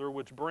householder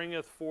which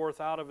bringeth forth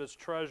out of his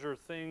treasure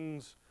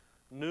things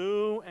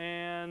new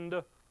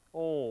and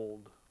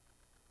old.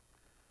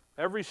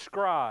 Every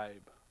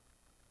scribe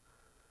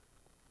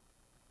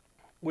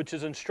which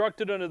is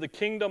instructed unto the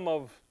kingdom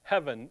of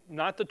heaven,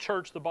 not the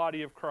church, the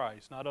body of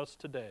Christ, not us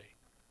today.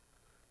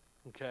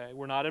 Okay,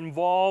 we're not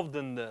involved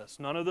in this.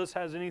 None of this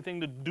has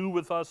anything to do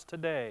with us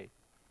today.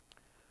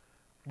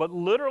 But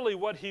literally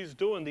what he's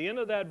doing, the end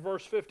of that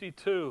verse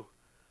 52,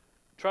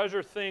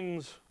 treasure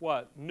things,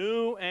 what?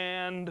 New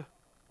and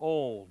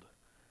old.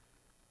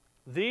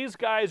 These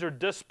guys are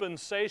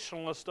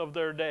dispensationalists of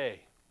their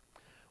day.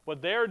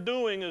 What they're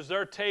doing is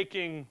they're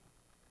taking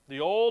the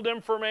old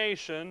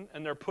information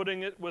and they're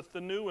putting it with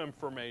the new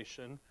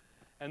information,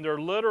 and they're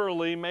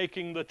literally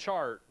making the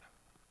chart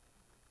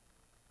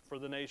for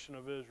the nation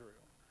of Israel.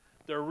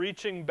 They're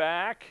reaching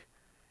back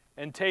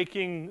and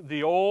taking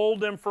the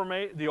old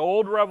information, the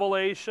old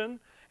revelation,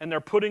 and they're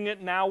putting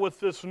it now with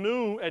this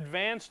new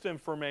advanced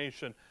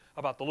information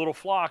about the little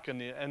flock and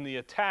the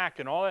attack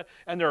and all that,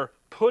 and they're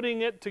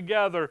putting it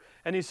together.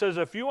 And he says,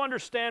 if you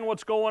understand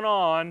what's going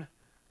on,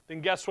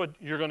 then guess what?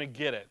 You're going to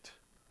get it.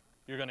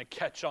 You're going to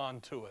catch on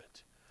to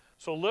it.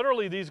 So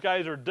literally these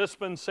guys are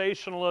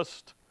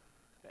dispensationalists,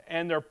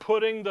 and they're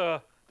putting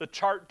the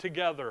chart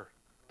together,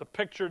 the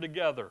picture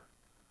together.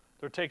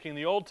 They're taking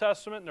the Old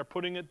Testament and they're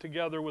putting it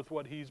together with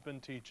what he's been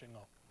teaching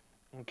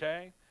them.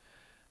 Okay?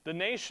 The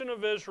nation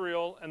of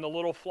Israel and the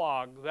little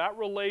flock, that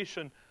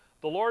relation,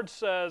 the Lord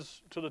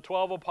says to the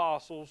 12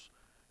 apostles,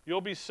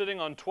 you'll be sitting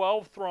on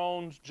 12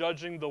 thrones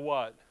judging the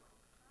what?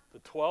 The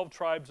 12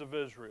 tribes of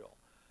Israel.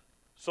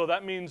 So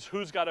that means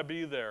who's got to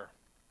be there?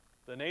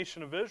 The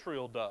nation of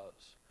Israel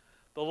does.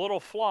 The little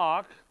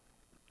flock,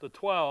 the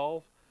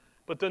 12,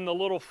 but then the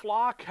little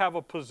flock have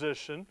a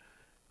position.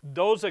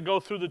 Those that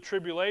go through the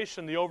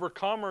tribulation, the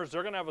overcomers,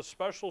 they're going to have a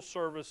special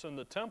service in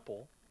the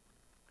temple.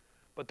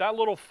 But that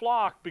little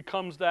flock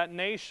becomes that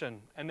nation,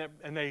 and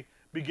they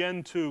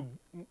begin to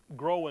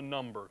grow in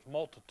numbers,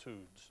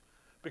 multitudes,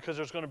 because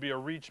there's going to be a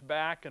reach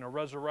back and a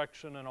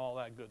resurrection and all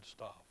that good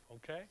stuff,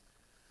 okay?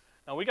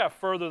 Now, we got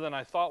further than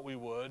I thought we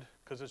would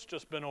because it's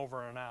just been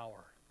over an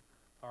hour,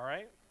 all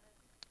right?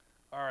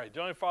 All right.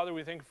 Heavenly Father,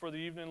 we thank you for the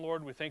evening,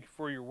 Lord. We thank you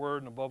for your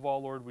word. And above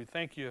all, Lord, we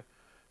thank you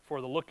for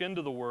the look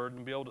into the word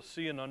and be able to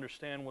see and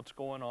understand what's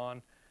going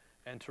on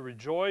and to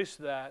rejoice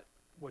that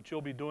what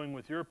you'll be doing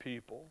with your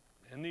people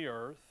in the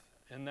earth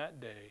in that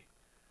day,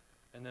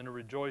 and then to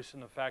rejoice in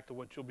the fact of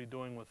what you'll be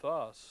doing with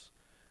us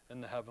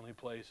in the heavenly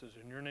places.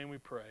 In your name we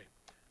pray.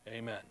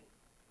 Amen.